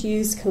how we could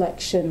use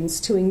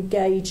collections to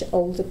engage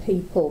older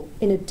people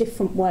in a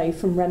different way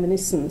from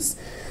reminiscence,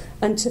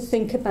 and to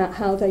think about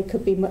how they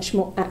could be much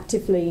more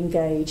actively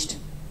engaged.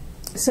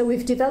 So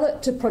we've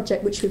developed a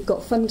project which we've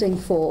got funding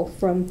for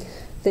from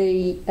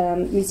the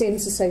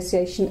Museums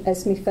Association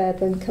Esme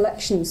Fairbairn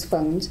Collections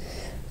Fund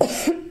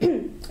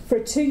for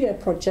a 2-year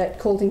project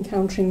called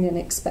Encountering the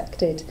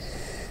Unexpected.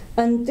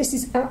 And this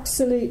is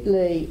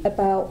absolutely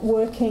about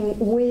working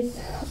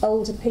with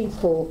older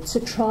people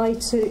to try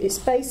to, it's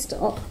based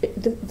on,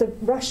 the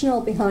rationale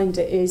behind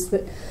it is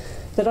that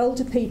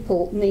older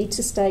people need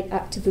to stay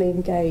actively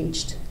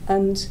engaged.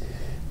 And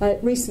I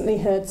recently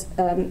heard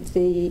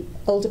the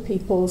Older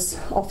People's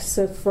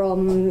Officer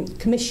from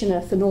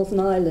Commissioner for Northern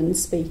Ireland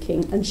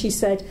speaking, and she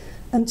said,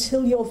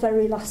 until your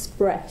very last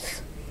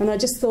breath. And I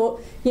just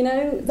thought, you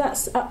know,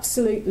 that's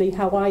absolutely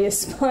how I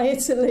aspire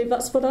to live.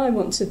 That's what I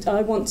want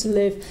to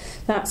live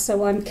that,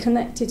 so I'm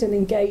connected and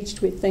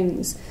engaged with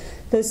things.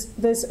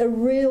 There's a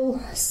real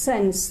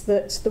sense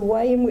that the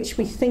way in which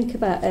we think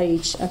about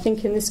age, I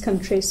think in this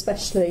country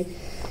especially,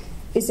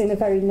 is in a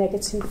very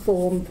negative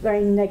form,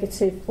 very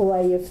negative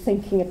way of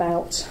thinking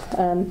about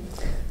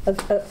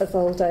of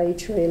old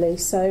age, really.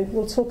 So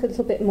we'll talk a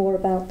little bit more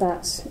about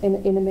that in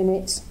a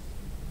minute.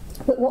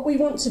 But what we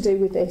want to do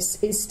with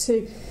this is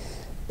to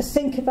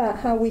think about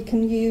how we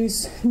can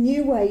use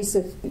new ways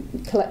of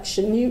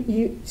collection,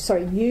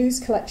 use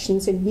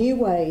collections in new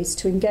ways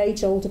to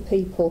engage older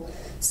people,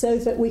 so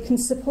that we can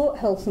support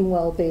health and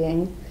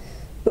well-being,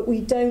 but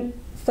we don't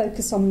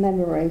focus on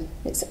memory.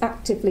 It's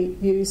actively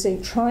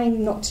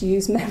trying not to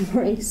use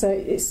memory, so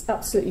it's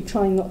absolutely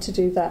trying not to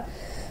do that.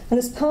 And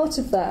as part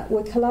of that,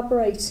 we're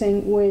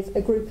collaborating with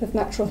a group of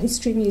natural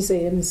history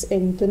museums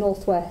in the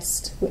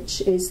Northwest, which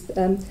is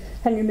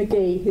Henry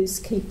McGee, who's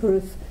Keeper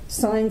of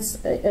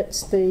Science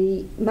at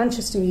the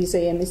Manchester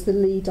Museum, is the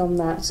lead on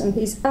that, and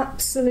he's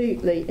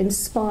absolutely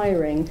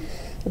inspiring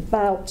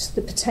about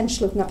the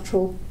potential of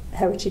natural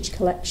heritage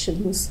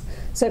collections.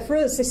 So for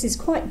us this is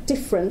quite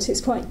different,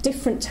 it's quite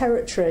different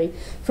territory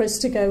for us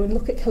to go and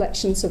look at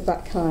collections of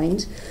that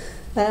kind,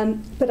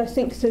 but I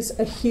think there's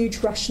a huge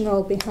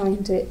rationale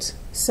behind it.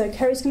 So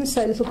Ceri's going to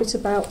say a little bit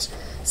about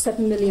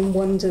 7 Million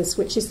Wonders,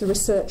 which is the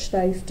research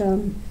they've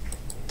done.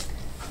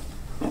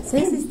 So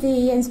this is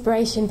the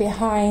inspiration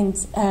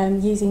behind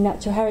using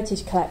natural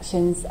heritage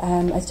collections,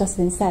 as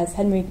Jocelyn says.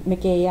 Henry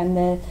McGee and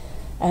the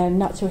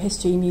Natural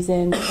History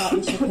Museum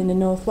Partnership in the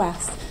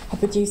Northwest have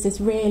produced this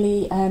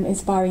really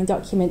inspiring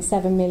document,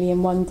 7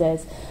 Million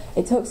Wonders.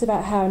 It talks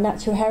about how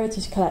natural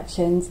heritage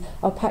collections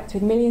are packed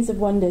with millions of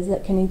wonders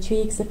that can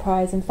intrigue,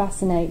 surprise and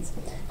fascinate.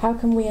 How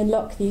can we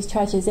unlock these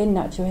treasures in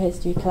natural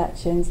history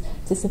collections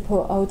to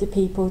support older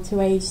people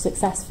to age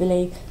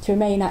successfully, to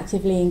remain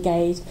actively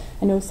engaged,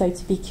 and also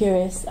to be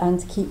curious and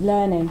to keep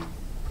learning?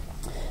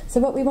 So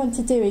what we want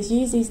to do is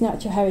use these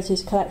natural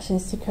heritage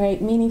collections to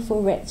create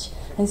meaningful, rich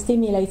and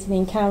stimulating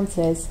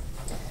encounters.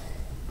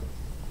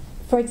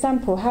 For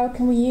example, how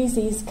can we use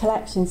these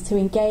collections to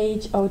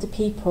engage older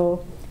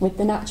people with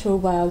the natural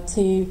world,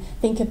 to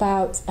think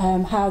about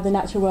how the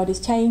natural world is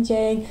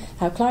changing,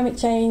 how climate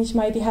change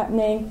might be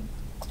happening,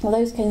 all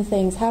those kind of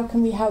things. How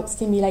can we help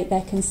stimulate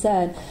their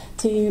concern,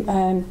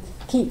 to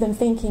keep them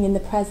thinking in the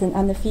present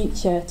and the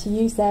future, to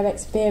use their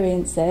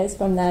experiences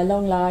from their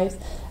long lives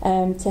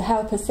to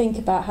help us think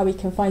about how we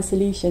can find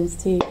solutions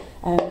to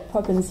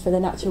problems for the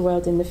natural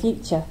world in the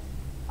future.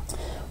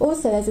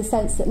 Also, there's a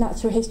sense that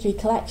natural history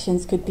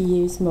collections could be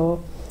used more,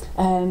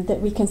 that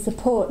we can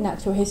support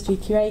natural history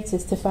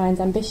curators to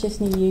find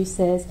ambitious new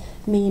uses,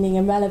 meaning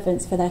and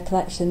relevance for their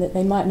collection that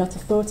they might not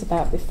have thought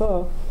about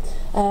before.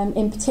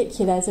 In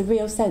particular, there's a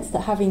real sense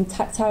that having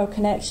tactile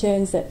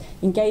connections, that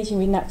engaging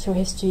with natural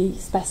history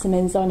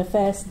specimens on a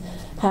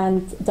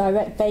first-hand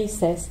direct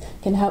basis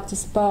can help to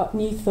spark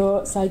new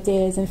thoughts,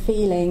 ideas and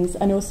feelings,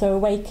 and also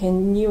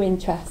awaken new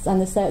interests and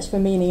the search for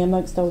meaning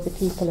amongst older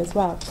people as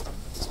well.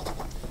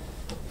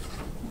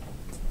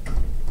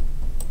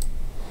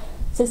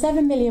 So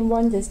 7 Million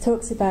Wonders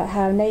talks about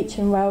how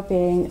nature and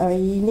well-being are a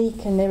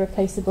unique and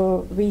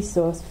irreplaceable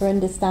resource for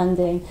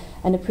understanding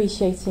and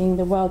appreciating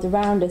the world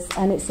around us,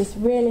 and it's this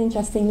really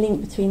interesting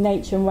link between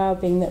nature and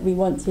well-being that we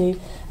want to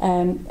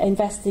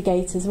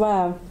investigate as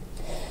well.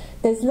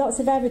 There's lots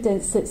of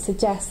evidence that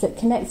suggests that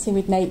connecting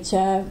with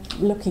nature,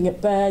 looking at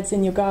birds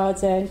in your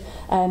garden,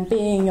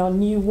 being on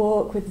new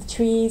walk with the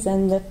trees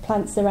and the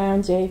plants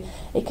around you,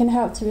 it can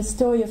help to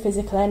restore your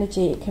physical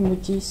energy, it can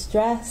reduce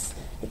stress,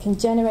 it can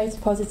generate a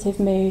positive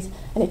mood,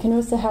 and it can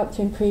also help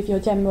to improve your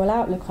general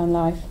outlook on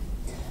life.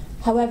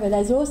 However,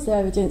 there's also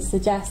evidence that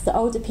suggests that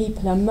older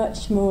people are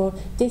much more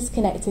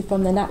disconnected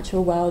from the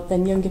natural world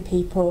than younger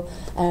people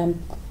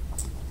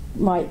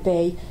might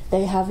be.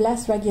 They have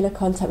less regular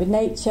contact with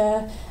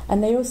nature,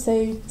 and they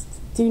also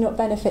do not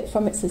benefit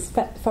from its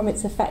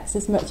effects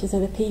as much as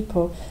other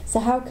people. So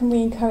how can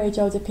we encourage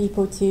older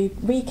people to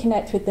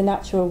reconnect with the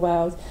natural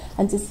world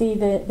and to see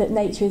that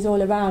nature is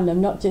all around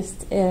them, not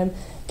just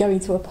going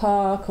to a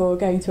park or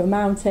going to a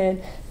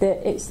mountain,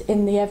 that it's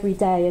in the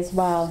everyday as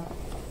well.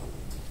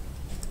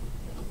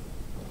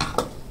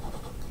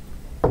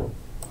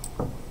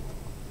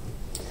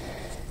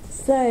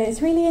 So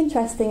it's really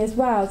interesting as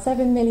well.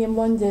 7 Million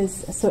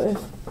Wonders sort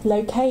of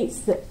locates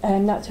the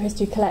natural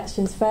history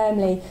collections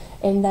firmly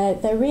in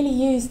they're really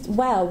used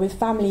well with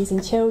families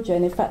and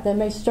children. In fact, they're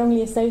most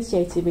strongly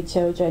associated with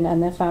children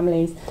and their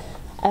families,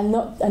 and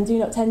do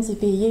not tend to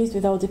be used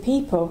with older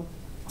people.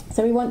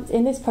 So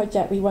in this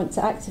project we want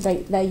to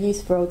activate their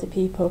use for older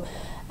people,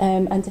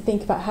 and to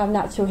think about how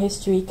natural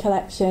history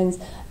collections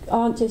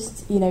aren't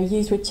just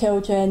used with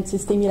children to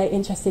stimulate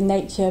interest in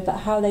nature, but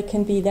how they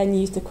can be then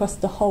used across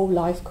the whole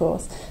life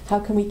course. How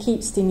can we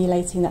keep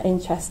stimulating that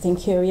interest and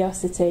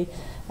curiosity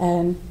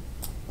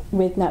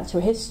with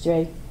natural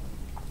history?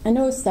 And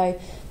also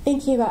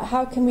thinking about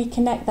how can we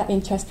connect that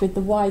interest with the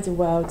wider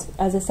world,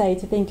 as I say,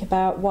 to think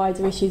about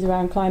wider issues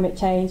around climate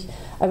change,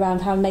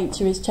 around how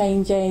nature is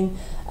changing,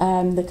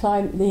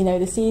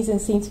 the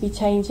seasons seem to be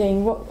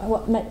changing.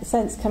 What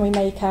sense can we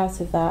make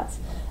out of that?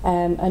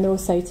 And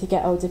also to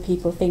get older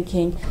people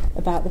thinking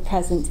about the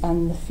present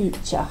and the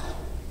future.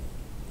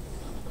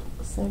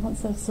 So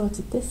once I've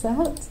sorted this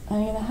out,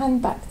 I'm going to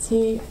hand back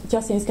to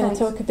Jocelyn, who's going to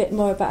talk a bit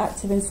more about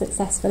active and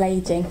successful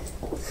ageing.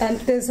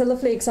 There's a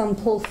lovely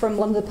example from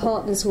one of the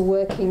partners we're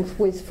working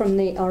with from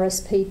the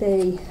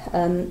RSPB,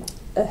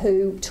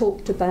 who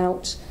talked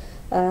about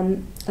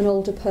an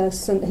older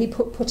person. He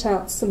put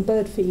out some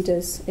bird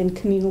feeders in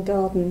communal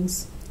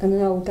gardens, and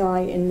an old guy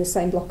in the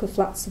same block of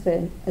flats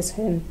as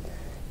him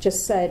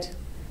just said,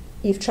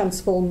 "You've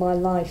transformed my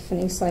life."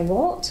 And he's saying,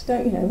 "What?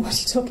 Don't you know what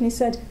you're talking?" He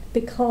said,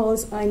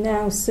 "Because I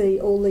now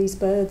see all these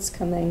birds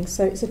coming."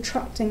 So it's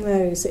attracting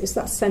those. It's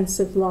that sense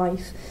of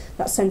life,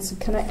 that sense of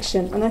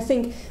connection. And I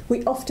think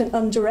we often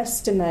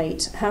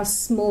underestimate how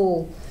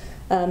small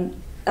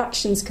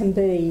actions can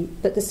be,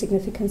 but the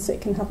significance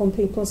it can have on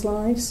people's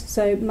lives.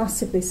 So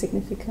massively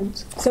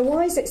significant. So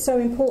why is it so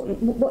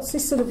important? What's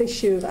this sort of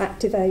issue of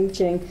active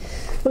ageing?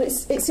 Well,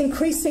 it's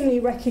increasingly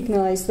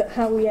recognised that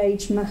how we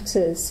age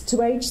matters.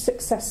 To age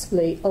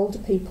successfully, older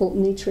people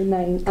need to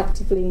remain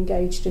actively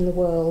engaged in the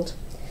world.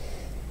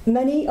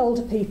 Many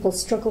older people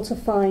struggle to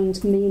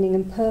find meaning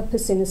and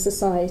purpose in a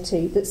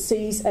society that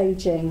sees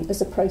ageing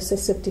as a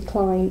process of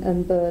decline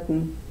and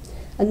burden.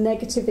 A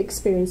negative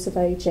experience of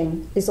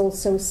ageing is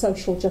also a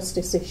social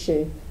justice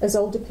issue, as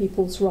older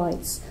people's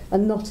rights are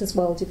not as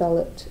well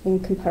developed in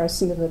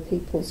comparison with other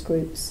people's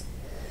groups.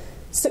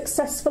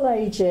 Successful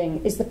ageing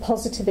is the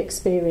positive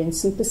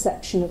experience and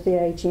perception of the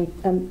ageing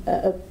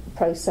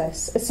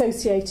process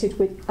associated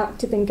with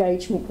active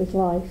engagement with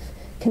life,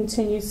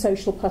 continued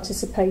social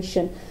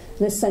participation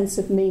and a sense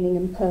of meaning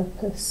and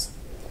purpose.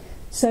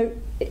 So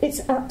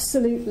it's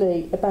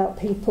absolutely about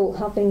people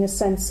having a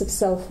sense of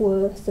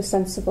self-worth, a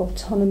sense of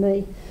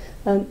autonomy,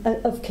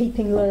 of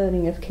keeping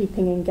learning, of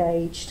keeping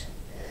engaged.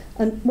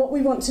 And what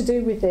we want to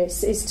do with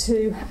this is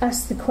to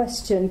ask the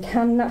question,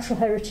 can natural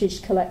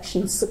heritage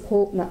collections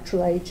support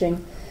natural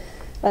ageing?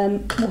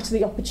 What are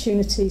the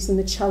opportunities and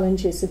the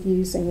challenges of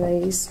using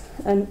these?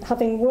 And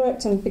having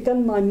worked and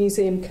begun my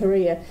museum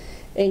career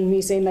in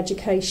museum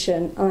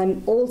education,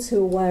 I'm all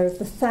too aware of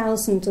the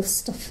thousands of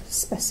stuffed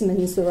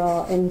specimens there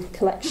are in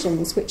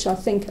collections, which I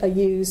think are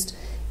used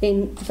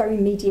in very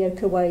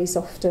mediocre ways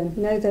often.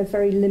 You know, they're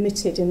very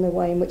limited in the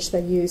way in which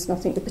they're used, and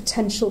I think the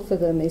potential for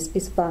them is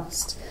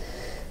vast.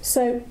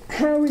 So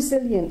how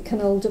resilient can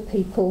older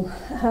people,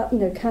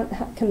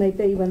 can they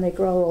be when they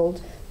grow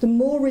old? The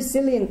more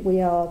resilient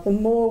we are, the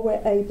more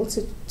we're able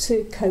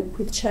to cope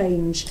with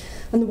change.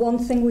 And the one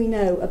thing we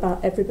know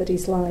about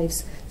everybody's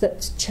lives,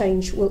 that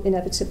change will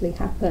inevitably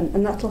happen,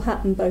 and that'll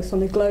happen both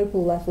on a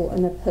global level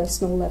and a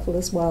personal level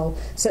as well.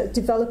 So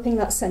developing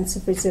that sense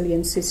of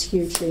resilience is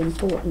hugely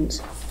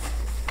important.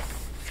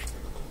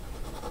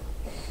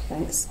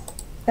 Thanks.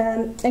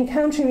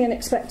 Encountering the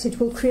unexpected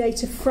will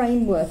create a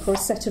framework or a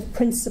set of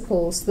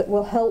principles that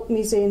will help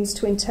museums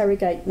to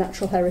interrogate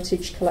natural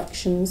heritage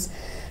collections.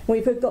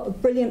 We've got a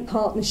brilliant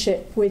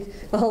partnership with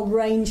a whole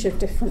range of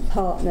different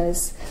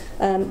partners.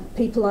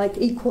 People like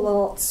Equal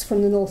Arts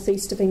from the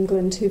northeast of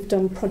England, who've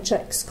done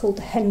projects called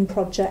the Hen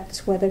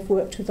Project, where they've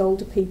worked with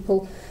older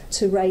people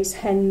to raise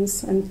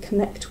hens and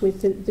connect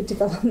with the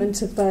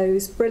development of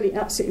those. Brilliant,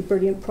 absolutely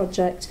brilliant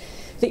project.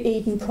 The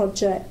Eden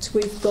Project,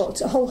 we've got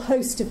a whole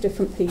host of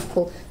different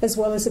people, as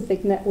well as a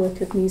big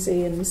network of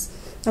museums.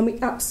 And we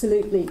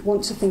absolutely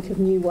want to think of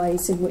new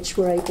ways in which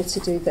we're able to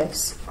do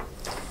this.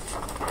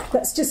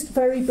 Let's just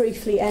very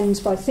briefly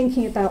end by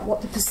thinking about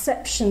what the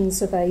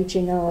perceptions of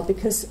ageing are,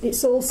 because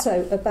it's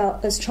also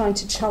about us trying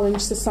to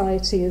challenge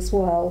society as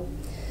well.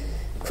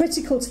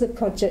 Critical to the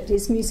project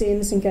is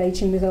museums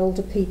engaging with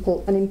older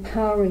people and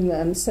empowering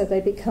them so they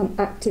become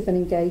active and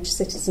engaged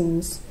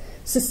citizens.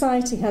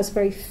 Society has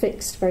very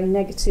fixed, very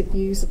negative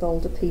views of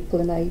older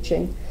people and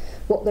ageing.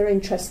 what they're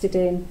interested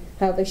in,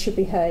 how they should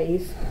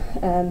behave,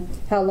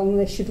 how long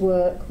they should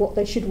work, what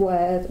they should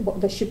wear,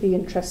 what they should be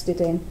interested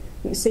in.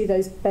 You can see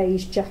those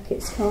beige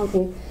jackets, can't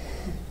you?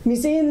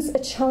 Museums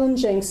are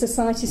challenging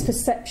society's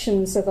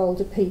perceptions of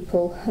older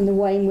people and the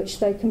way in which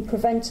they can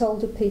prevent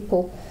older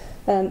people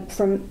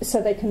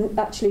so they can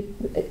actually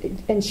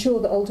ensure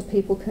that older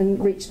people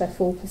can reach their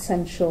full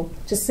potential.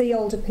 To see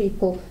older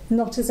people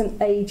not as an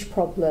age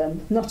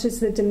problem, not as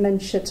the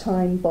dementia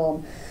time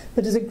bomb,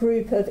 but as a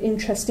group of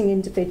interesting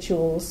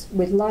individuals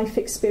with life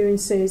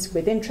experiences,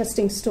 with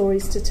interesting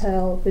stories to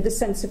tell, with a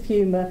sense of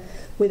humour,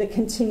 with a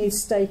continued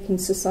stake in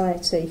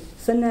society,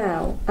 for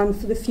now and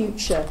for the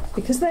future,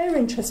 because they're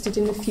interested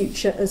in the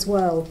future as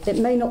well. It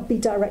may not be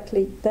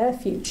directly their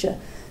future,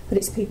 but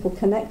it's people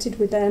connected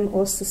with them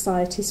or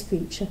society's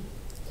future.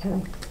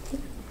 Ceri.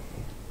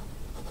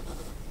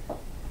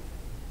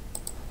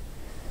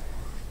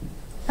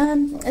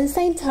 At the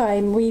same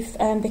time, we've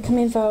become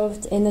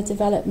involved in the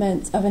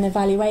development of an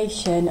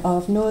evaluation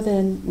of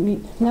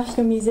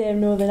National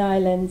Museum Northern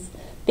Ireland's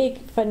big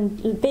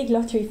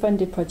lottery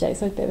funded project,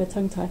 so a bit of a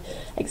tongue tie,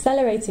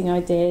 Accelerating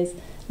Ideas,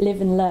 Live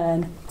and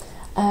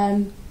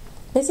Learn.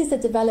 This is the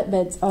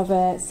development of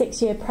a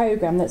 6-year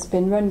programme that's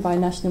been run by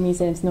National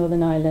Museums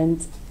Northern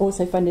Ireland,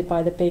 also funded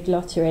by the Big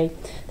Lottery,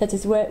 that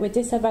has worked with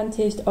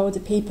disadvantaged older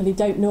people who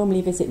don't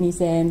normally visit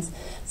museums.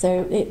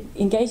 So it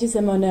engages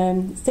them on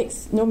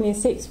normally a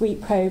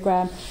 6-week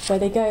programme where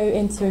they go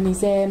into a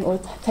museum or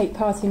take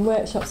part in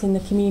workshops in the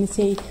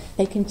community.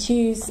 They can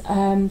choose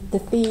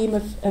the theme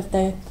of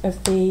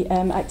the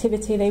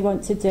activity they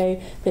want to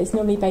do, but it's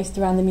normally based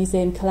around the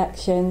museum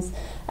collections.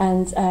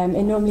 And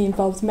it normally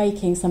involves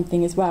making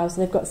something as well,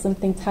 so they've got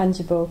something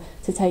tangible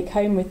to take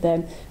home with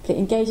them. But it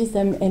engages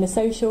them in a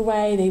social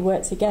way. They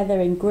work together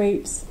in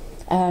groups,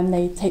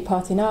 they take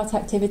part in art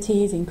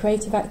activities, in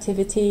creative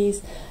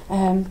activities,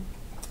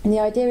 and the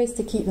idea is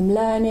to keep them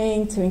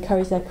learning, to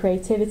encourage their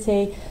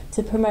creativity,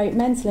 to promote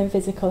mental and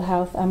physical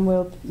health and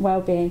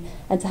well-being,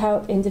 and to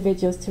help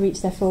individuals to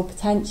reach their full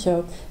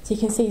potential. So you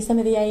can see some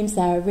of the aims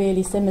there are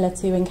really similar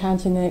to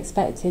Encountering the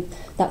Unexpected,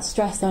 that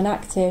stress on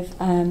active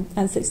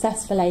and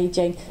successful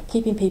ageing,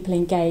 keeping people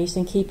engaged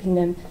and keeping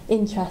them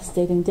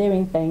interested in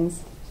doing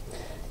things.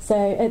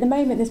 So at the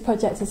moment this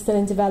project is still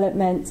in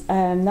development.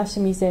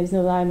 National Museums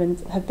Northern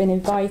Ireland have been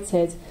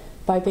invited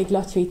by Big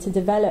Lottery to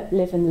develop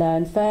Live and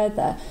Learn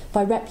further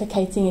by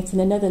replicating it in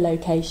another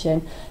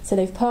location. So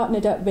they've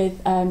partnered up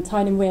with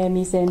Tyne and Wear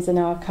Museums and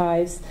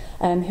Archives,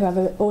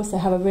 who also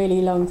have a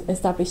really long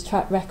established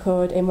track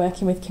record in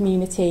working with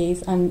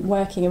communities and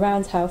working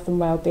around health and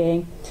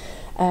well-being.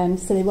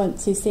 So they want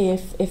to see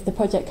if the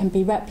project can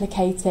be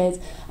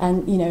replicated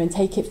and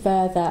take it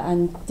further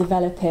and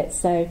develop it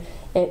so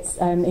it's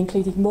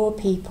including more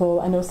people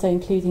and also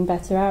including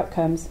better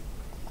outcomes.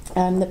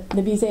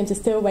 The museums are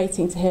still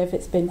waiting to hear if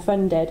it's been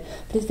funded,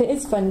 but if it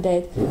is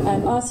funded,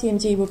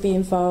 RCMG will be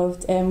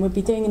involved and we'll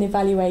be doing an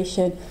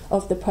evaluation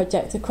of the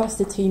project across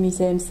the 2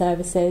 museum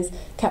services,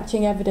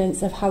 capturing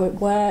evidence of how it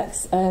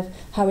works, of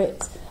how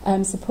it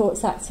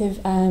supports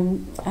active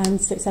and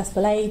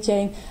successful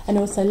ageing, and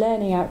also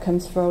learning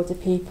outcomes for older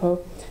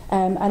people.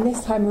 And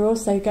this time we're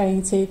also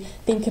going to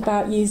think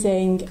about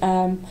using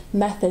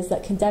methods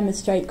that can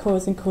demonstrate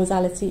cause and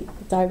causality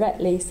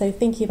directly, so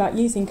thinking about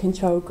using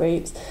control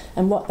groups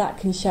and what that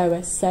can show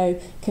us,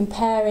 so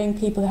comparing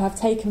people who have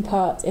taken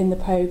part in the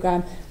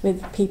programme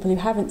with people who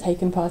haven't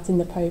taken part in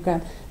the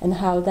programme and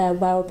how their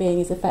well-being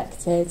is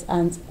affected,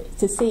 and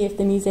to see if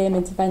the museum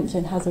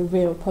intervention has a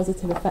real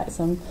positive effect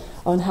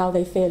on how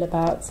they feel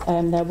about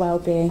their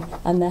well-being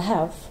and their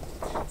health.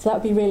 So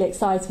that would be really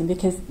exciting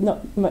because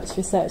not much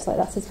research like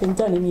that has been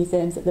done in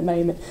museums at the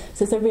moment.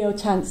 So it's a real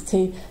chance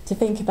to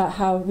think about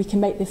how we can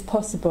make this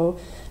possible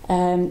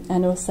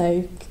and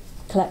also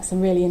collect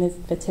some really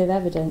innovative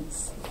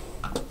evidence.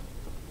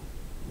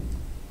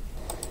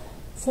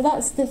 So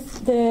that's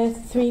the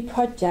 3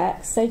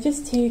 projects. So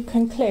just to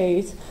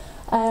conclude,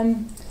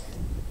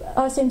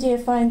 RCMG are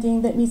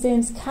finding that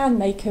museums can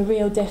make a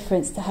real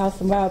difference to health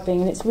and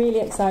wellbeing, and it's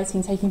really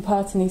exciting taking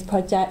part in these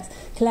projects,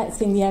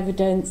 collecting the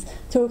evidence,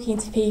 talking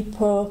to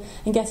people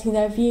and getting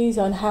their views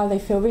on how they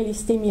feel really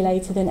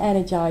stimulated and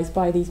energised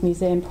by these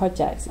museum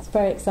projects. It's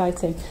very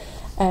exciting.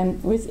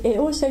 It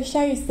also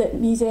shows that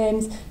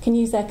museums can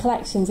use their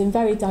collections in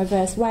very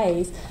diverse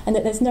ways, and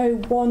that there's no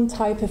one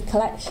type of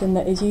collection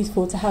that is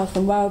useful to health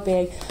and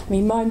well-being. I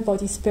mean, Mind,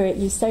 Body, Spirit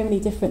use so many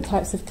different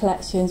types of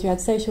collections. We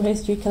had social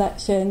history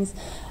collections,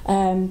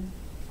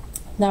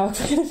 now I'm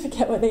going to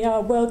forget what they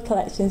are, world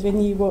collections with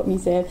New Walk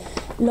Museum,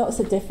 lots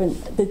of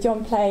different, the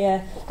John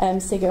Player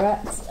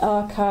cigarette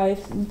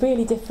archive,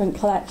 really different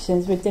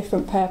collections with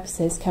different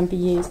purposes can be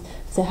used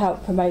to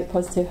help promote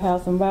positive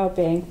health and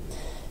well-being.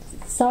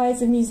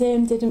 Size of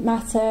museum didn't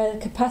matter,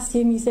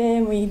 capacity of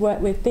museum, we work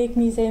with big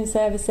museum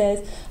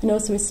services and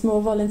also with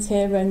small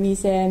volunteer-run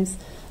museums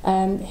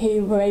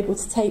who were able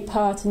to take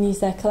part and use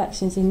their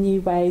collections in new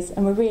ways,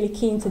 and we're really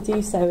keen to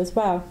do so as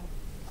well.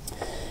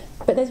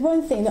 But there's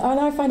one thing, and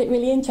I find it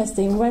really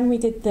interesting, when we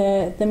did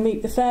the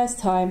MOOC the first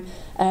time,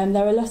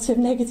 there were a lot of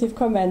negative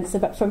comments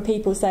from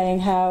people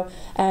saying how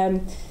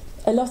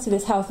a lot of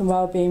this health and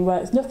wellbeing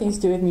work has nothing to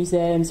do with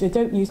museums. We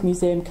don't use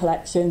museum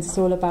collections. It's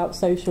all about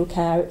social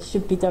care. It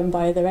should be done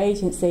by other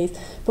agencies.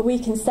 But we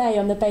can say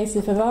on the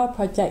basis of our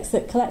projects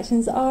that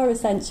collections are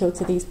essential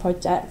to these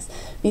projects.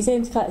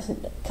 Museums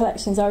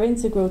collections are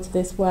integral to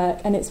this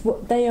work, and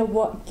they are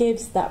what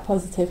gives that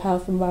positive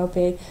health and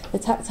wellbeing. The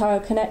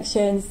tactile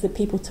connections, the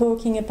people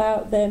talking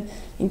about them,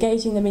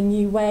 engaging them in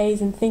new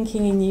ways and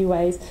thinking in new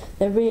ways,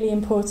 they're really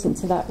important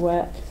to that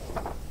work.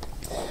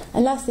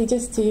 And lastly,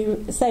 just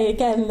to say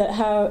again that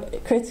how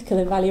critical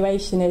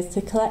evaluation is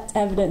to collect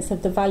evidence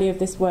of the value of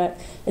this work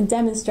and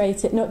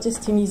demonstrate it not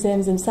just to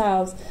museums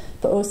themselves,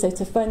 but also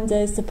to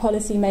funders, to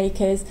policy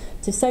makers,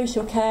 to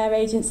social care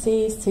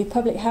agencies, to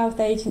public health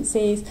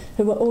agencies,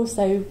 who are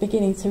also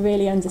beginning to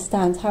really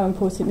understand how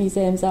important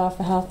museums are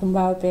for health and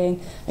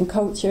wellbeing and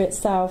culture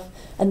itself,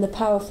 and the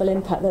powerful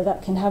impact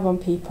that can have on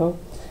people.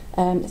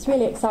 It's a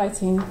really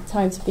exciting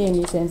time to be in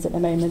museums at the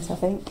moment, I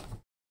think.